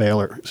back to the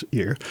Baylor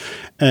year.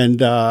 And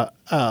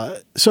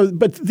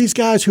but these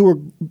guys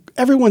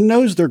everyone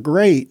knows they're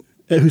great,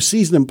 who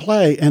sees them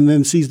play and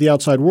then sees the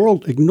outside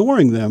world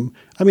ignoring them.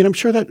 I mean, I'm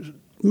sure that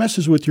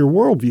messes with your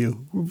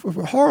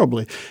worldview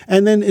horribly.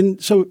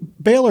 And so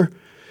Baylor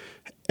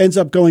ends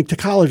up going to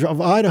College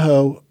of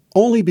Idaho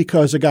only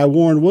because a guy,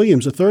 Warren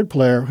Williams, a third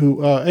player,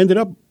 who ended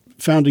up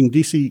founding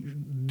DC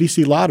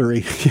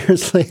Lottery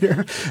years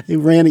later. He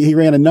ran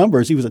a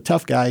numbers. He was a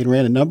tough guy. He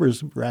ran a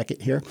numbers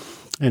racket here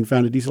and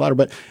founded DC Lottery.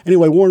 But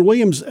anyway, Warren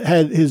Williams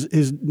had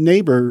his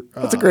neighbor.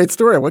 That's a great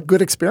story. What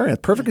good experience.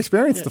 Perfect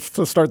experience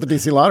to start the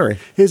DC Lottery.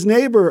 His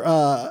neighbor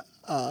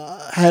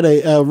had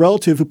a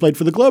relative who played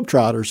for the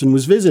Globetrotters and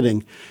was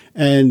visiting,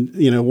 and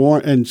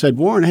Warren said,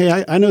 "Warren,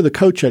 hey, I know the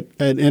coach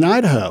in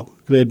Idaho."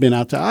 They had been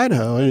out to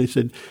Idaho, and he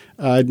said,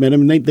 "I'd met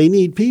him, and they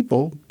need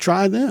people.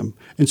 Try them."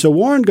 And so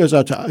Warren goes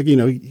out to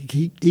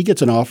he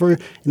gets an offer,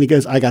 and he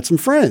goes, "I got some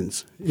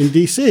friends in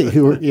D.C.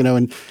 who are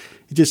and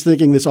just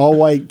thinking this all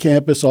white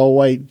campus, all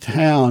white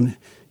town."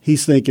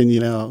 He's thinking,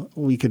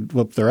 we could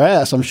whoop their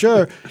ass, I'm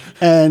sure,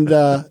 and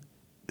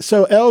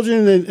so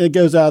Elgin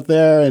goes out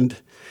there and.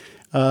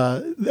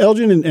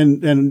 Elgin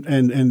and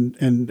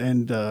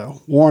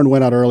Warren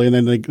went out early, and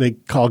then they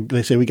called.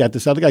 They say, "We got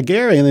this other guy,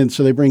 Gary," and then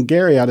so they bring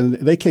Gary out, and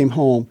they came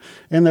home,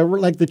 and they were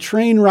like the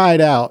train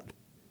ride out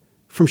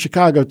from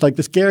Chicago. Like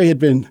this, Gary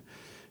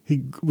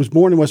he was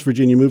born in West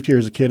Virginia, moved here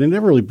as a kid, and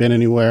never really been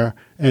anywhere.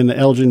 And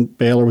Elgin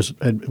Baylor was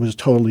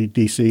totally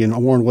D.C., and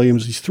Warren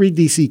Williams, these three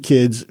D.C.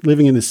 kids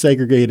living in this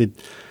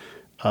segregated,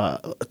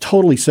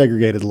 totally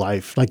segregated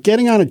life, like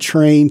getting on a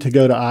train to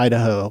go to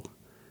Idaho.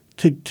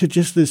 To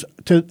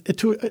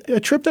a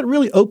trip that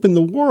really opened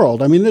the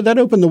world. I mean, that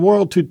opened the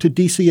world to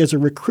D.C. as a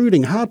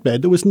recruiting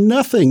hotbed. There was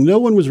nothing. No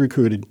one was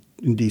recruited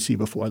in D.C.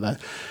 before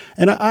that.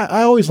 And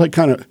I always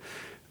kind of,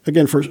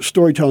 again, for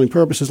storytelling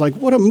purposes, like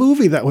what a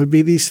movie that would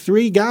be. These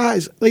three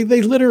guys, they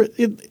literally,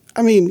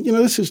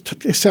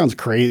 it sounds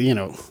crazy,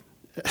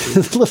 a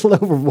little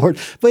overboard,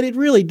 but it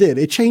really did.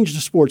 It changed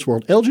the sports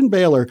world. Elgin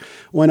Baylor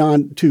went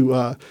on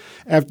to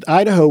after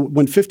Idaho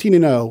went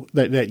 15-0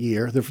 that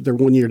year. Their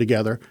 1 year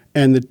together,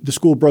 and the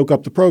school broke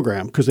up the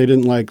program because they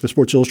didn't like the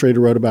Sports Illustrated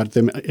wrote about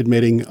them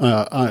admitting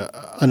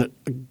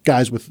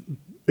guys with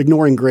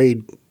ignoring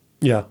grade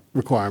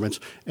requirements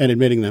and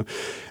admitting them,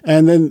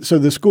 and then so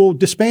the school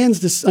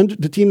disbands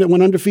the team that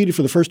went undefeated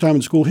for the first time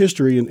in school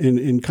history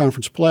in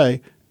conference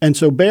play. And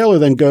so Baylor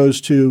then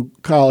goes to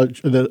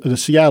college, the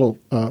Seattle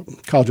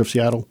College of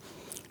Seattle,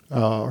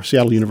 or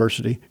Seattle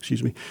University,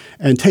 excuse me,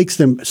 and takes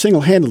them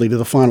single-handedly to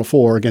the Final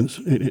Four against.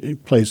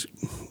 It plays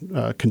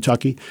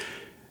Kentucky,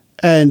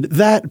 and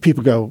that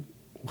people go,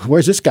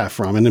 "Where's this guy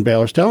from?" And then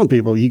Baylor's telling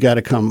people, "You got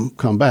to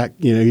come back.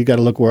 You got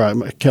to look where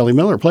I'm Kelly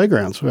Miller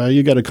Playgrounds.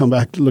 You got to come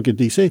back to look at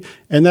DC,"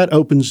 and that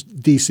opens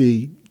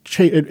DC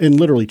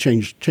literally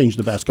changed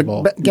the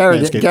basketball. But Gary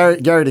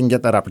didn't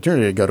get that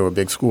opportunity to go to a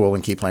big school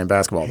and keep playing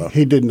basketball, though.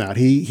 He did not.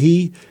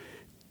 He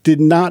did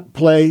not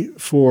play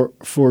for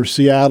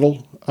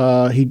Seattle.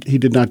 He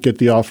did not get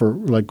the offer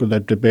like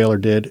that Baylor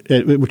did,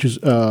 which is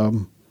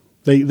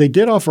they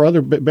did offer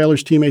other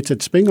Baylor's teammates at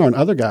Spingarn.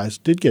 Other guys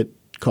did get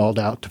called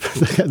out.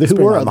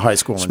 Spingarn High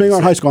School.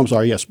 Spingarn High School. I'm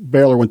sorry. Yes,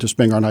 Baylor went to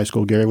Spingarn High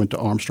School. Gary went to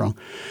Armstrong.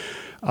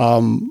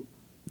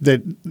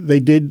 That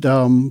they did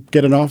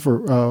get an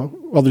offer,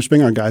 other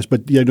Spingarn guys,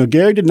 but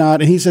Gary did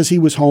not. And he says he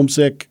was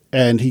homesick,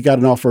 and he got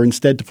an offer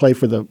instead to play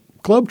for the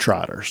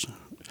Globetrotters.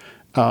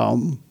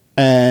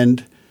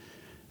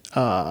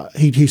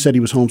 He said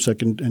he was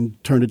homesick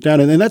and turned it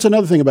down. And that's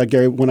another thing about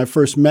Gary. When I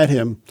first met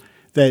him,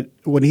 that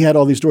when he had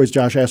all these stories,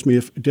 Josh asked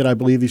me did I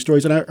believe these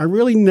stories, and I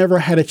really never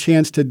had a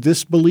chance to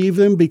disbelieve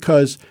them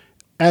because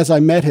as I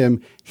met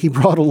him, he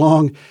brought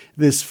along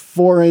this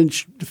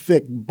 4-inch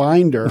thick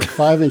binder,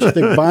 5-inch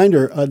thick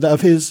binder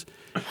of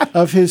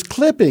his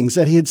clippings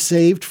that he had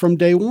saved from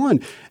day one.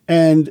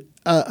 And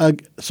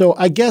so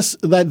I guess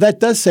that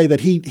does say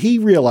that he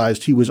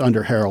realized he was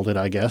under-heralded,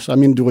 I guess. I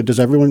mean, does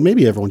everyone –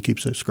 maybe everyone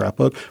keeps a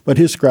scrapbook, but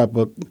his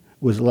scrapbook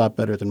was a lot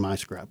better than my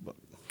scrapbook.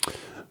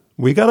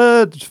 We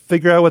got to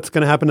figure out what's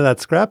going to happen to that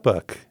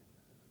scrapbook,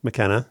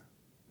 McKenna.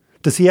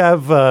 Does he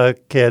have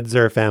kids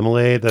or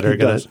family that are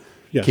going to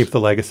keep the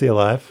legacy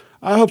alive?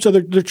 I hope so.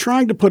 They're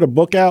trying to put a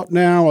book out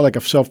now, like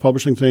a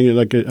self-publishing thing.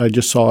 Like I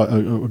just saw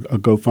a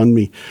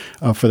GoFundMe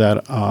for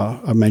that,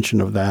 a mention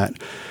of that.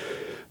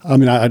 I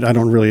mean, I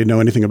don't really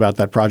know anything about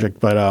that project,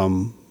 but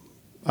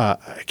God,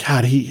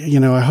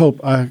 I hope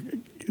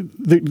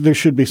there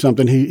should be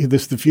something.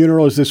 The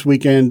funeral is this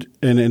weekend,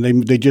 and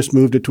they just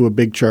moved it to a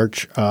big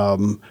church.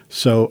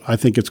 So I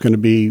think it's going to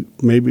be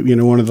maybe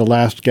one of the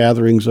last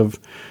gatherings of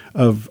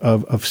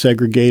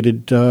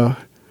segregated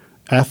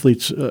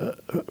athletes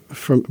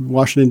from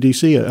Washington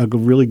D.C. A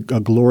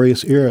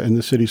glorious era in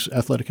the city's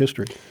athletic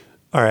history.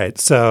 All right,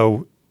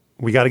 so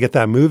we got to get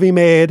that movie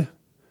made.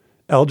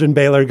 Elgin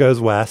Baylor goes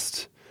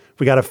west.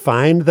 We got to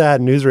find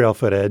that newsreel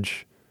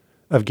footage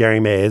of Gary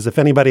Mays. If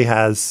anybody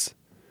has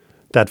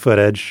that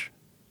footage,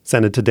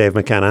 send it to Dave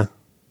McKenna.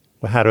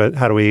 How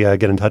do we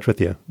get in touch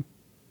with you?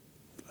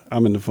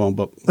 I'm in the phone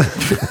book.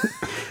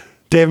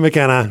 Dave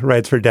McKenna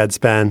writes for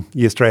Deadspin,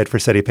 used to write for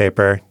City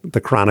Paper, the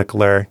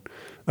chronicler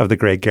of the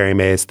great Gary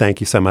Mays.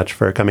 Thank you so much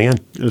for coming in.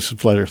 It's a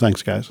pleasure.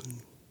 Thanks, guys.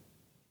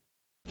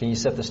 Can you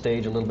set the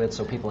stage a little bit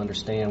so people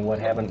understand what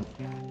happened?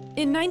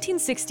 In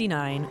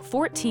 1969,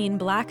 14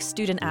 black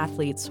student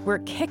athletes were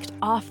kicked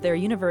off their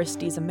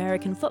university's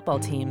American football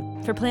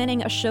team for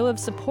planning a show of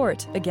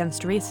support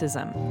against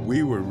racism.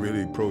 We were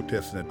really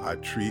protesting our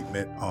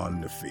treatment on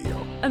the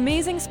field.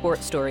 Amazing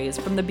Sports Stories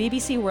from the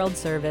BBC World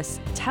Service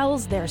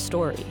tells their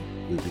story.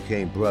 We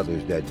became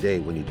brothers that day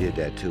when he did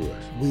that to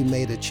us. We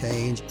made a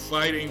change.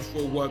 Fighting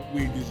for what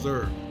we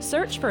deserve.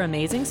 Search for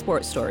Amazing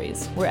Sports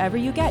Stories wherever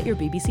you get your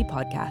BBC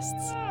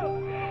podcasts.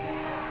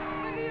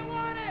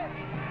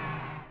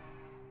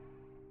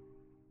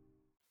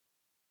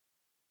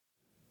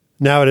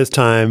 Now it is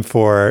time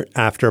for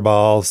After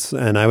Balls,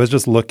 and I was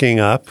just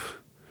looking up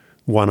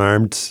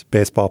one-armed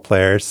baseball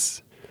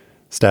players.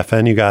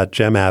 Stefan, you got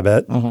Jim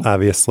Abbott,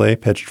 obviously,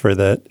 pitched for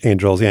the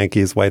Angels,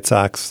 Yankees, White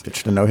Sox,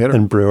 pitched a no-hitter,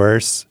 and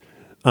Brewers.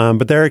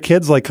 But there are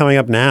kids like coming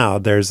up now.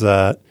 There's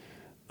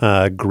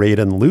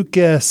Graydon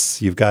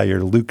Lucas. You've got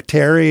your Luke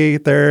Terry.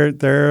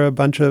 They're a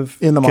bunch of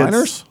in the kids.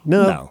 minors.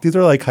 No, these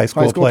are like high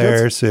school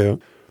players who.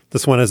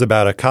 This one is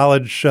about a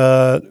college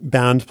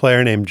bound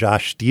player named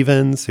Josh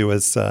Stevens, who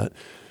was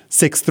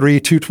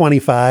 6'3",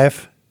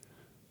 225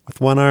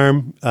 with one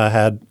arm,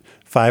 had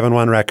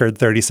 5-1 record,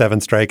 37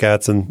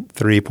 strikeouts, and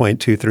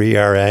 3.23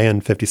 ERA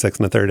and 56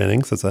 in the third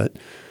innings as a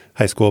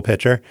high school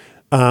pitcher.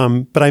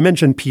 But I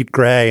mentioned Pete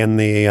Gray in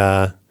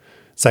the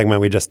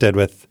segment we just did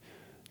with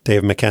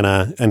Dave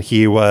McKenna, and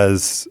he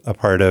was a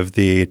part of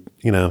the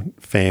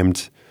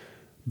famed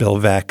Bill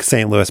Veeck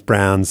St. Louis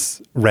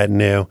Browns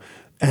retinue.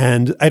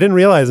 And I didn't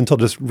realize until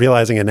just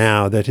realizing it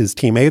now that his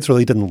teammates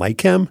really didn't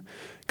like him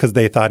because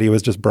they thought he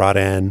was just brought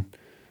in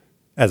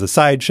as a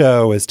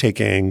sideshow, as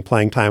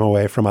playing time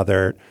away from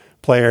other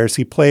players.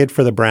 He played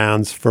for the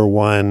Browns for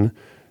one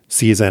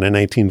season in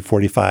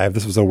 1945.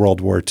 This was a World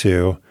War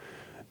II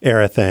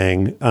era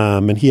thing.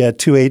 And he had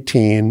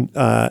 218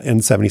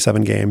 in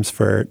 77 games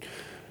for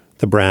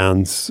the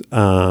Browns.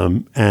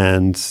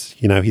 And,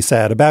 he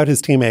said about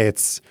his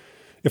teammates,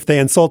 if they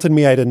insulted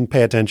me, I didn't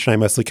pay attention. I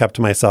mostly kept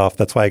to myself.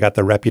 That's why I got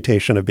the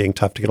reputation of being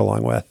tough to get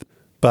along with.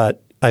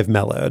 But I've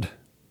mellowed,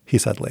 he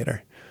said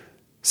later.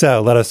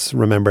 So let us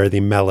remember the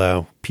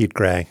mellow Pete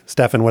Gray.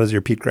 Stefan, what is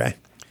your Pete Gray?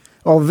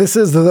 Well, this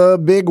is the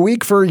big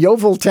week for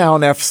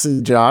Yeoviltown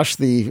FC, Josh.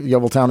 The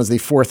Yeoviltown is the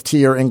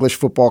fourth-tier English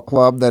football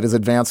club that is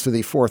advanced to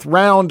the fourth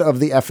round of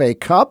the FA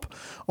Cup.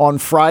 On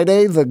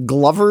Friday, the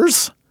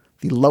Glovers,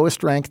 the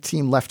lowest-ranked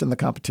team left in the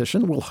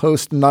competition, will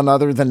host none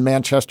other than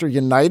Manchester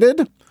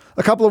United.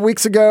 A couple of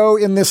weeks ago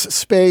in this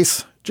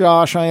space,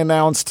 Josh, I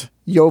announced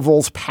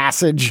Yeovil's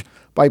passage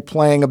by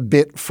playing a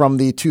bit from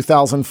the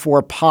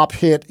 2004 pop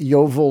hit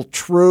Yeovil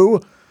True,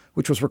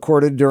 which was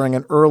recorded during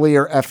an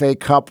earlier FA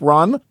Cup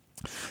run.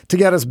 To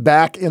get us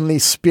back in the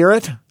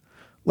spirit,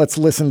 let's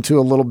listen to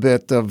a little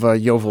bit of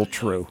Yeovil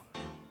True.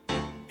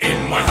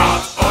 In my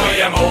heart I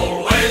am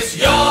always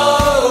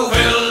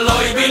Yeovil,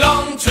 I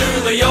belong to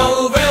the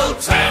Yeovil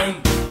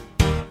town.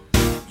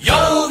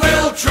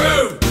 Yeovil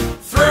true,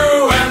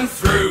 through and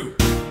through,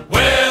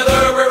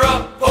 whether we're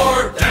up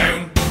or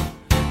down,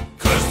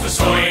 'cause the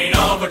sign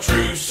of a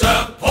true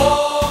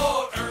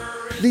supporter.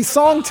 The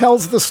song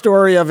tells the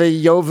story of a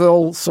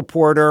Yeovil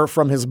supporter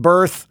from his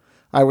birth.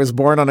 I was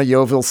born on a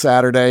Yeovil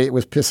Saturday. It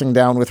was pissing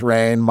down with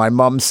rain. My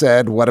mom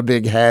said, "What a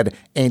big head,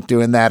 ain't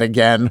doing that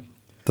again."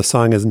 The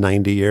song is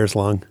 90 years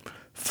long.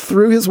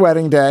 Through his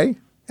wedding day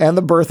and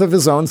the birth of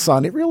his own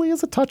son, it really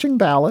is a touching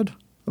ballad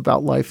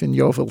about life in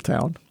Yeovil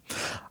town.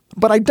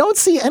 But I don't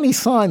see any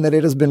sign that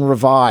it has been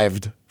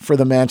revived for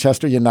the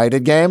Manchester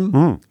United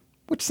game,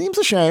 which seems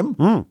a shame.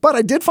 But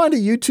I did find a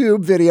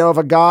YouTube video of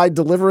a guy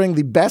delivering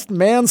the best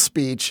man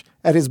speech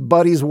at his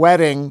buddy's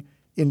wedding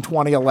in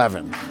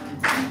 2011.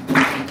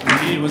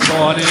 He was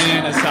born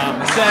in a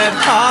Somerset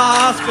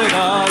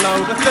hospital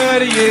over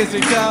 30 years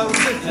ago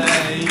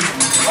today.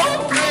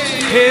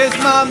 His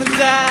mum and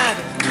dad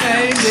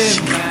named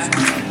him Matt,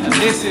 and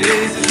this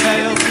is a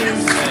tale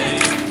to say.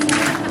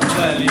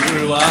 Well, he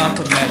grew up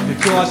and met the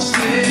gorgeous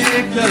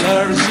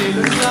Nicola, and she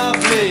looked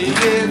lovely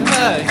in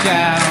her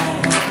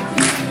gown.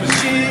 But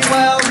she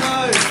well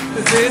knows,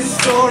 as this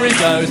story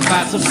goes,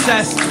 Matt's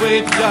obsessed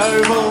with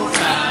Yeovil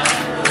town.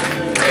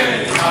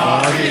 His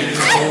heart is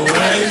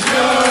always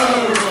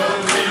Yeovil,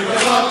 he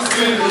belongs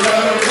to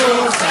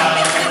Yeovil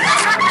town.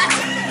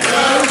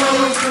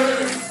 Yeovil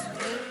true.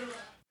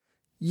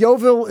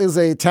 Yeovil is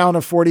a town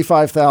of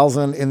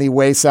 45,000 in the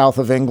way south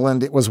of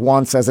England. It was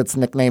once, as its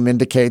nickname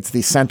indicates,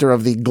 the center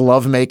of the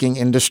glove-making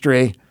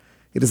industry.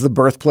 It is the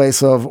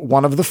birthplace of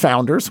one of the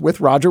founders,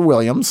 with Roger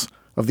Williams,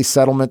 of the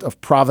settlement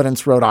of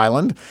Providence, Rhode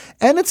Island.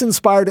 And it's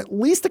inspired at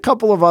least a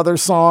couple of other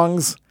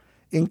songs,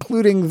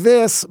 including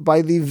this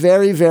by the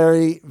very,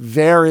 very,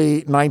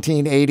 very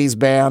 1980s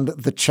band,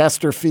 the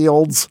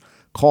Chesterfields,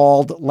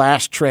 called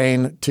Last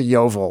Train to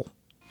Yeovil.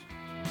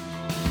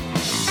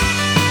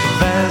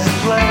 There's a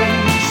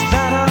place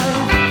that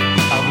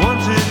I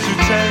wanted to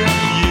take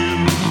you,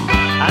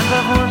 and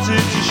I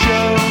wanted to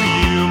show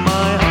you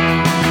my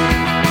home.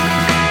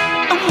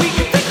 And we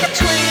can take a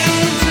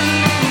train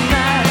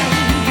tonight.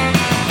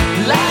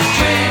 Last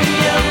train to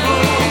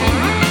Yeovil.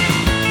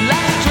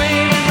 Last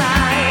train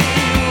tonight.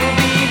 We'll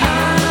be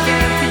home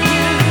again for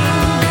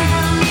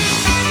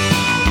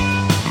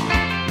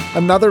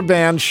you. Another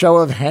band, Show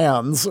of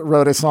Hands,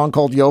 wrote a song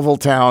called Yeovil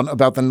Town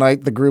about the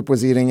night the group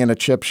was eating in a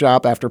chip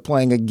shop after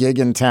playing a gig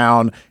in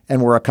town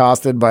and were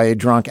accosted by a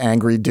drunk,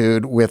 angry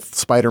dude with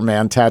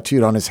Spider-Man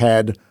tattooed on his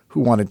head who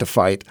wanted to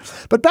fight.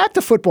 But back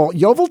to football.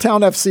 Yeovil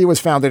Town FC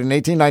was founded in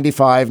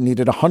 1895,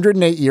 needed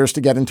 108 years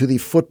to get into the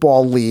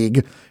Football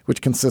League,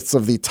 which consists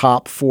of the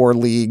top 4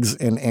 leagues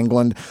in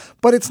England.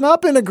 But it's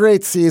not been a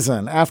great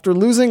season. After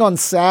losing on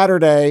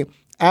Saturday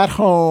at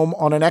home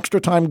on an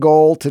extra time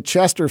goal to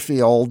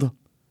Chesterfield,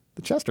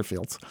 the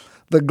Chesterfields,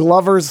 the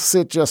Glovers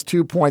sit just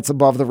 2 points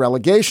above the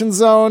relegation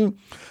zone.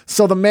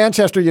 So the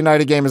Manchester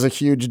United game is a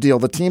huge deal.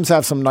 The teams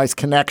have some nice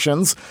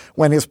connections.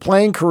 When his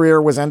playing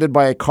career was ended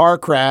by a car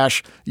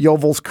crash,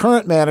 Yeovil's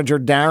current manager,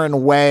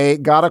 Darren Way,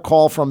 got a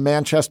call from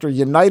Manchester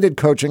United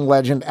coaching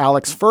legend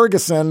Alex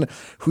Ferguson,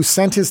 who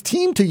sent his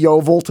team to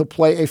Yeovil to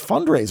play a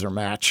fundraiser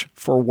match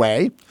for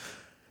Way.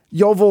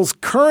 Yeovil's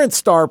current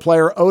star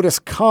player, Otis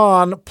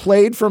Kahn,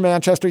 played for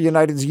Manchester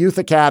United's youth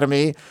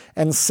academy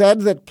and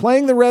said that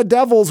playing the Red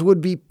Devils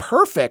would be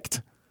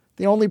perfect.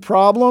 The only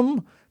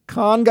problem?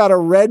 Kahn got a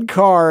red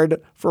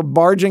card for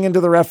barging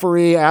into the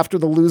referee after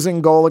the losing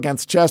goal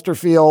against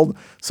Chesterfield,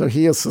 so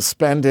he is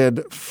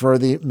suspended for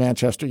the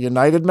Manchester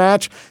United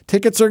match.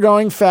 Tickets are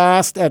going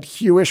fast at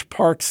Hewish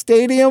Park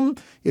Stadium.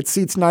 It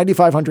seats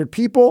 9,500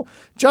 people.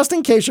 Just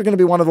in case you're going to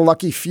be one of the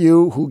lucky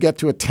few who get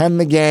to attend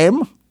the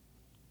game.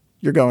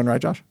 You're going,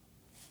 right, Josh?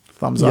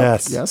 Thumbs up.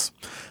 Yes. Yes.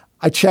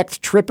 I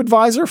checked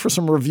TripAdvisor for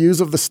some reviews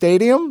of the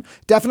stadium.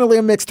 Definitely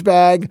a mixed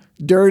bag.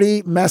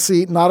 Dirty,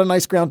 messy, not a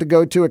nice ground to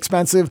go to,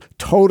 expensive,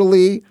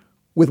 totally,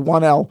 with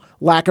one L,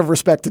 lack of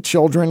respect to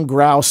children,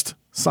 groused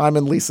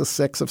Simon Lisa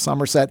 6 of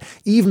Somerset.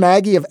 Eve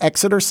Maggie of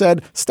Exeter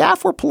said,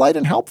 staff were polite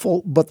and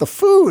helpful, but the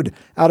food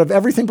out of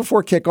everything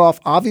before kickoff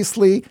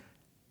obviously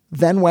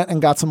then went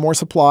and got some more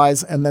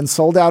supplies and then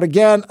sold out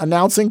again,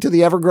 announcing to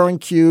the ever-growing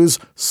queues,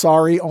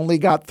 sorry, only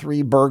got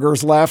 3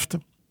 burgers left.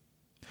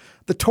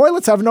 The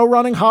toilets have no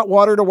running hot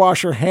water to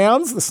wash your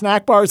hands. The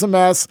snack bar is a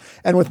mess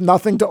and with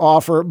nothing to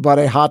offer but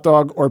a hot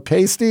dog or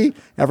pasty.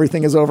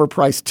 Everything is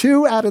overpriced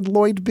too, added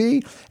Lloyd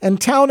B. And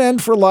Town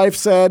End for Life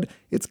said,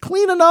 it's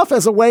clean enough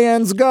as away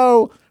ends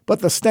go, but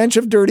the stench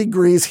of dirty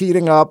grease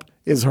heating up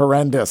is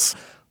horrendous.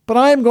 But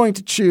I am going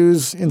to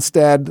choose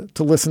instead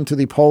to listen to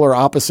the polar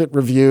opposite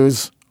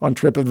reviews on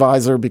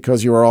TripAdvisor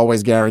because you are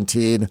always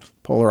guaranteed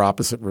polar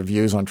opposite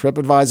reviews on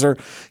TripAdvisor.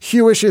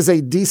 Hewish is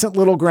a decent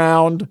little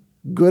ground,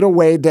 good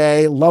away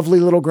day,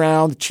 lovely little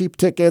ground, cheap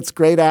tickets,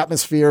 great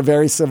atmosphere,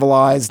 very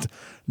civilized.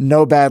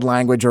 No bad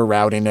language or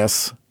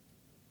rowdiness.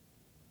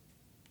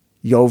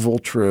 Yeovil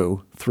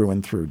true through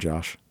and through,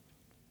 Josh.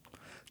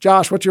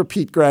 Josh, what's your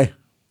Pete Gray?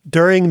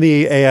 During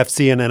the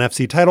AFC and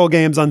NFC title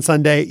games on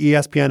Sunday,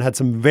 ESPN had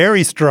some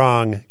very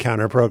strong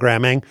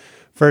counter-programming.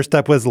 First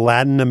up was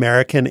Latin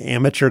American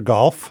amateur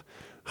golf.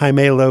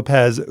 Jaime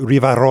Lopez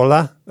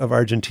Rivarola of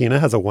Argentina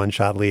has a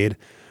one-shot lead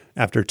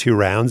after 2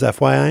 rounds,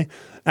 FYI.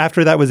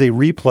 After that was a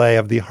replay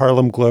of the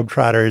Harlem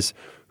Globetrotters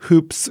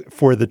Hoops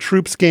for the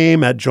Troops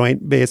game at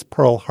Joint Base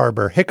Pearl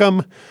Harbor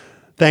Hickam.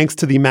 Thanks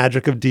to the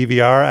magic of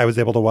DVR, I was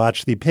able to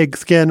watch the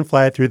pigskin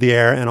fly through the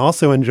air and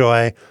also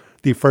enjoy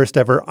the first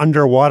ever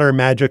underwater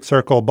magic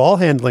circle ball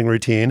handling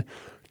routine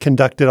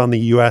conducted on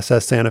the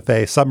USS Santa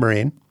Fe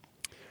submarine.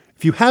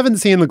 If you haven't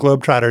seen the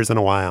Globetrotters in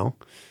a while,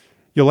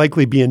 you'll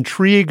likely be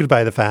intrigued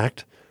by the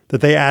fact that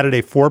they added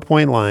a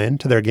 4-point line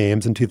to their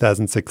games in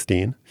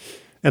 2016.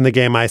 In the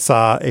game I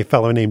saw, a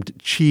fellow named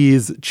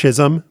Cheese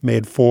Chisholm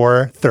made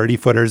 4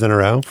 30-footers in a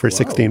row for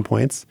 16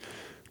 points.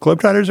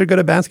 Globetrotters are good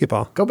at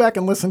basketball. Go back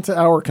and listen to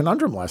our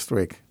conundrum last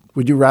week.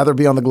 Would you rather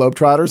be on the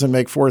Globetrotters and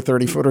make 4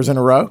 30-footers in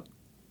a row?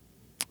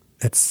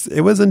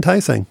 It was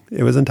enticing.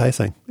 It was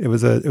enticing. It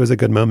was a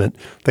good moment.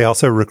 They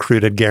also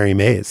recruited Gary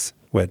Mays,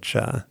 which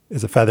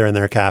is a feather in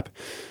their cap.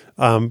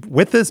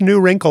 With this new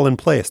wrinkle in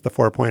place, the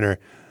 4-pointer,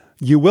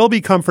 you will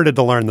be comforted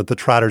to learn that the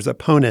Trotters'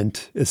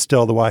 opponent is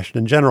still the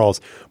Washington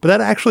Generals. But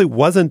that actually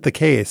wasn't the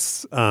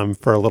case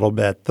for a little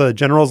bit. The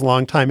Generals'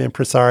 longtime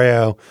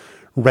impresario,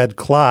 Red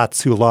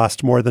Klotz, who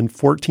lost more than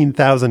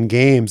 14,000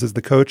 games as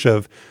the coach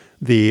of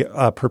the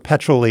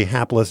perpetually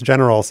hapless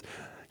Generals,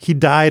 he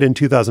died in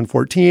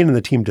 2014 and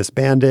the team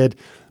disbanded.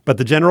 But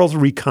the Generals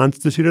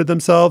reconstituted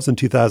themselves in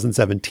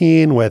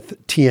 2017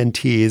 with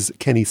TNT's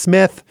Kenny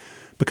Smith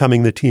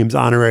becoming the team's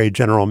honorary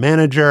general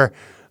manager.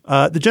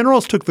 The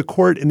Generals took the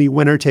court in the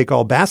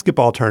winner-take-all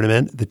basketball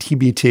tournament, the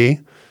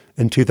TBT,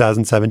 in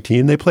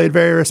 2017. They played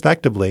very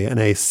respectably in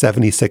a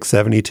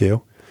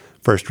 76-72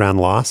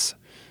 first-round loss.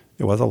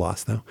 It was a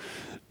loss, though.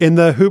 In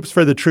the Hoops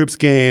for the Troops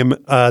game,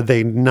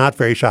 they, not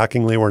very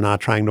shockingly, were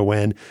not trying to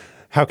win.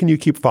 How can you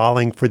keep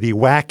falling for the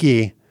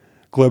wacky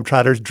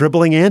Globetrotters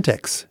dribbling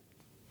antics?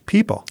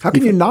 People. How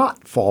can you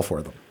not fall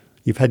for them?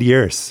 You've had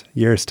years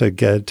to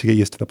get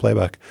used to the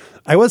playbook.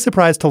 I was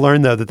surprised to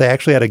learn, though, that they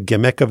actually had a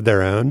gimmick of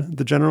their own,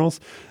 the Generals.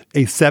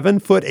 A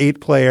 7'8"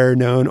 player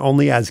known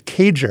only as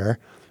Cager,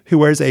 who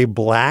wears a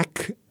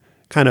black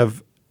kind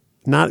of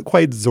not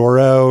quite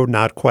Zorro,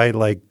 not quite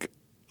like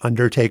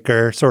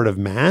Undertaker sort of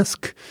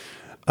mask.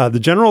 The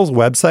Generals'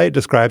 website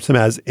describes him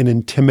as an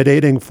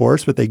intimidating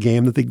force with a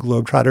game that the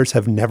Globetrotters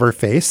have never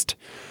faced,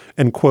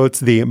 and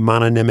quotes the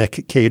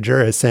mononymic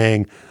Cager as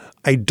saying,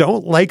 "I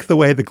don't like the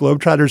way the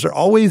Globetrotters are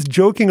always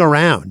joking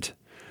around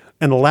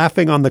and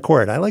laughing on the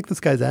court. I like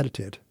this guy's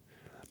attitude.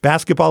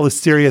 Basketball is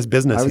serious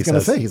business," he says. I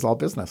was going to say, he's all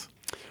business.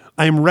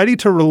 "I am ready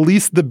to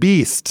release the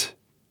beast,"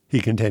 he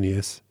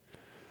continues,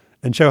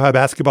 "and show how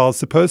basketball is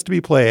supposed to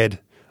be played.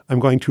 I'm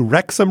going to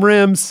wreck some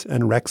rims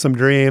and wreck some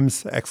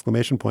dreams!" !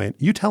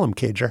 You tell him,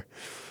 Cager.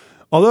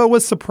 Although it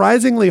was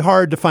surprisingly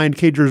hard to find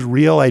Cager's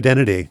real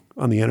identity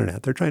on the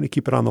internet. They're trying to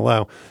keep it on the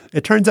low.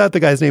 It turns out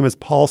the guy's name is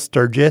Paul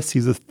Sturgis.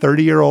 He's a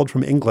 30-year-old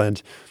from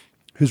England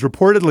who's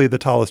reportedly the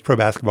tallest pro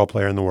basketball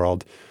player in the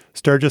world.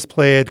 Sturgis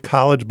played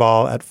college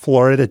ball at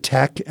Florida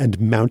Tech and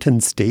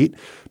Mountain State,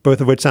 both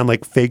of which sound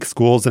like fake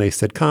schools in a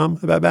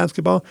sitcom about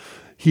basketball.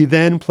 He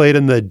then played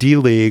in the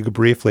D-League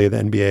briefly, the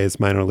NBA's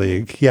minor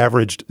league. He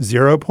averaged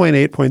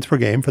 0.8 points per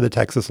game for the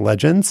Texas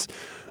Legends.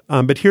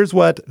 But here's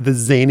what the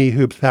zany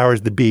hoops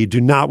powers that be do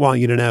not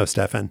want you to know,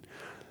 Stefan.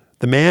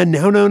 The man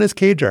now known as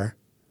Cager,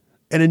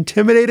 an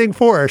intimidating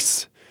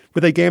force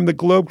with a game the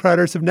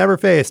Globetrotters have never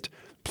faced,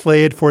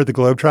 played for the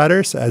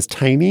Globetrotters as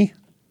Tiny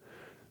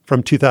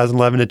from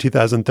 2011 to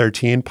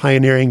 2013,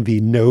 pioneering the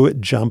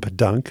no-jump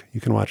dunk. You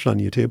can watch it on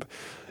YouTube.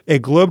 A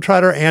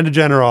Globetrotter and a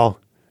General.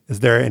 Is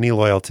there any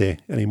loyalty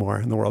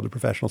anymore in the world of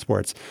professional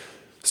sports?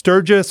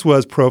 Sturgis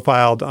was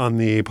profiled on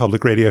the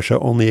public radio show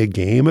Only a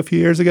Game a few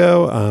years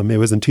ago. It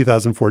was in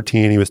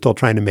 2014. He was still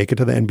trying to make it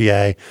to the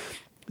NBA.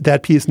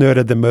 That piece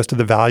noted that most of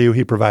the value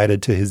he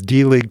provided to his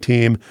D-League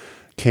team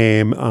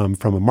came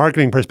from a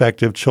marketing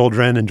perspective.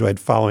 Children enjoyed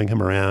following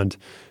him around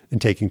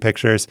and taking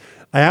pictures.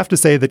 I have to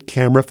say that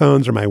camera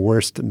phones are my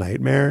worst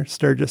nightmare,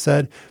 Sturgis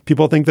said.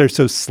 People think they're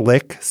so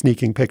slick,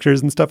 sneaking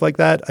pictures and stuff like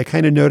that. I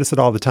kind of notice it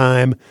all the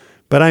time.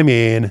 But I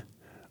mean,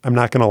 I'm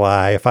not going to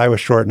lie. If I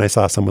was short and I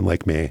saw someone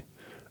like me,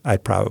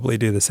 I'd probably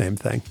do the same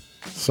thing.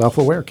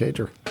 Self-aware,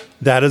 Cager.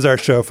 That is our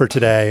show for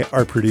today.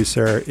 Our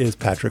producer is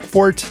Patrick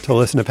Fort. To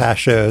listen to past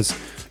shows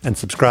and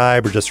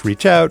subscribe or just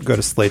reach out, go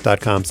to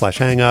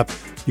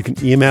slate.com/hangup. You can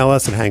email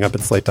us at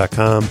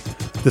hangup@slate.com.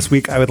 This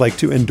week, I would like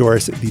to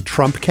endorse the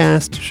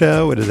Trumpcast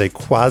show. It is a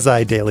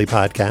quasi-daily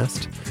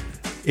podcast.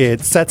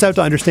 It sets out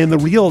to understand the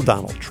real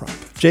Donald Trump.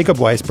 Jacob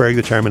Weisberg,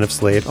 the chairman of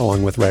Slate,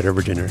 along with writer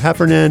Virginia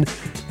Heffernan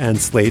and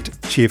Slate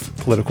chief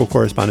political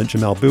correspondent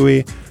Jamelle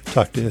Bouie,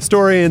 talked to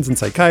historians and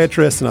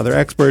psychiatrists and other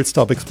experts to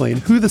help explain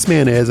who this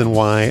man is and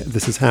why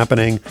this is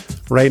happening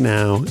right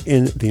now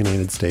in the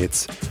United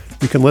States.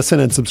 You can listen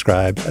and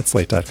subscribe at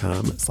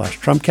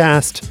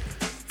slate.com/Trumpcast.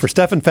 For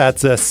Stefan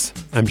Fatsis,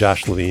 I'm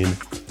Josh Levine.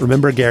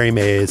 Remember Gary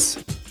Mays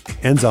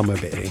and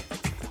Zelma Beatty.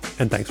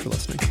 And thanks for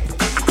listening.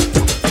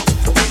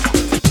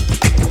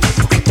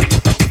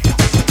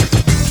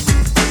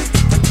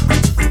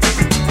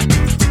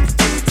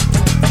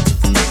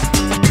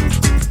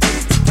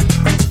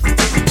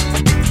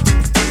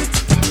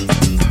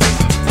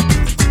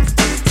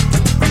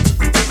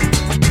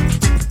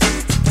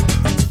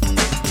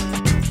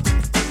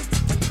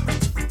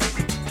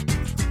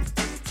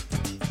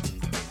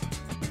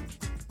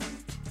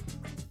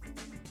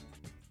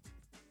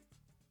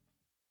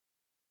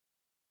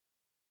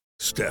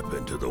 Step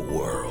into the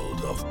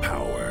world of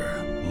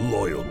power,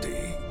 loyalty,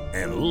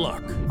 and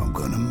luck. I'm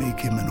gonna make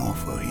him an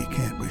offer he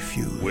can't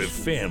refuse. With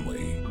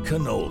family,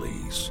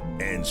 cannolis,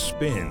 and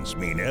spins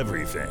mean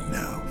everything.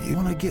 Now, you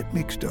wanna get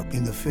mixed up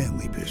in the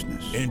family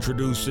business.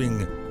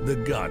 Introducing The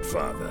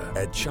Godfather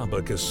at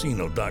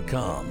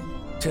ChumbaCasino.com.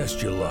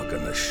 Test your luck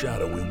in the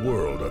shadowy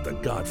world of The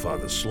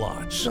Godfather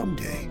slot.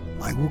 Someday,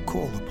 I will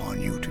call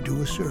upon you to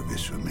do a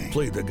service for me.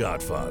 Play The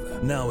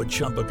Godfather, now at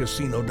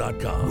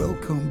ChumbaCasino.com.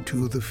 Welcome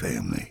to the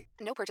family.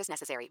 No purchase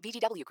necessary.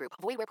 VGW Group.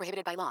 Void where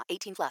prohibited by law.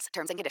 18+.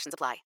 Terms and conditions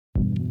apply.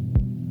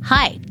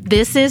 Hi,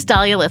 this is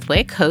Dahlia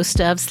Lithwick, host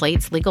of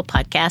Slate's legal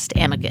podcast,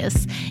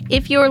 Amicus.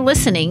 If you're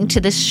listening to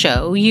this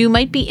show, you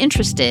might be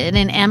interested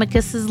in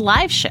Amicus's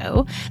live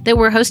show that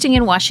we're hosting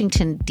in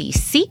Washington,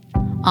 D.C.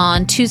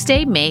 on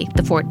Tuesday, May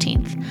the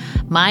 14th.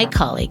 My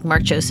colleague,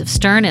 Mark Joseph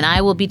Stern, and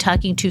I will be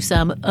talking to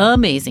some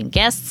amazing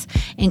guests,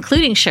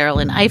 including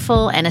Sherrilyn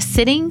Ifill and a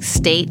sitting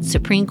state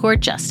Supreme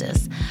Court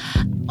justice,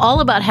 all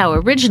about how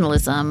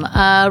originalism,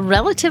 a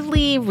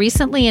relatively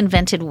recently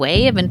invented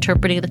way of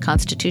interpreting the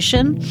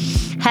Constitution,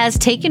 has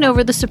taken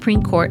over the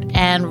Supreme Court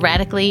and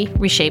radically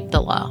reshaped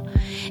the law.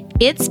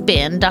 It's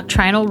been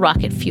doctrinal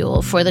rocket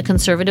fuel for the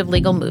conservative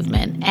legal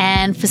movement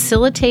and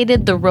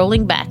facilitated the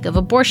rolling back of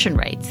abortion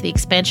rights, the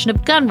expansion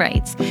of gun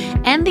rights,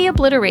 and the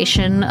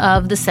obliteration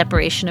of the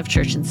separation of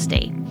church and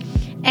state.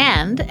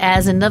 And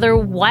as another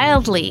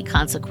wildly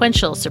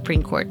consequential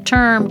Supreme Court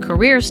term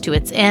careers to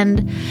its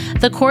end,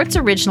 the court's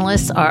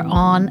originalists are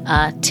on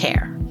a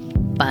tear.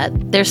 But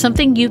there's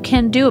something you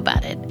can do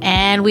about it,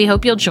 and we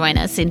hope you'll join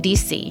us in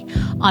D.C.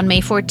 on May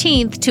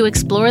 14th to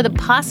explore the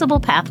possible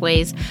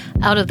pathways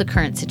out of the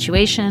current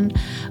situation.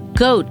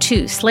 Go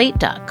to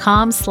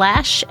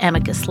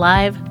slate.com/Amicus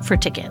Live for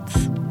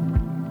tickets.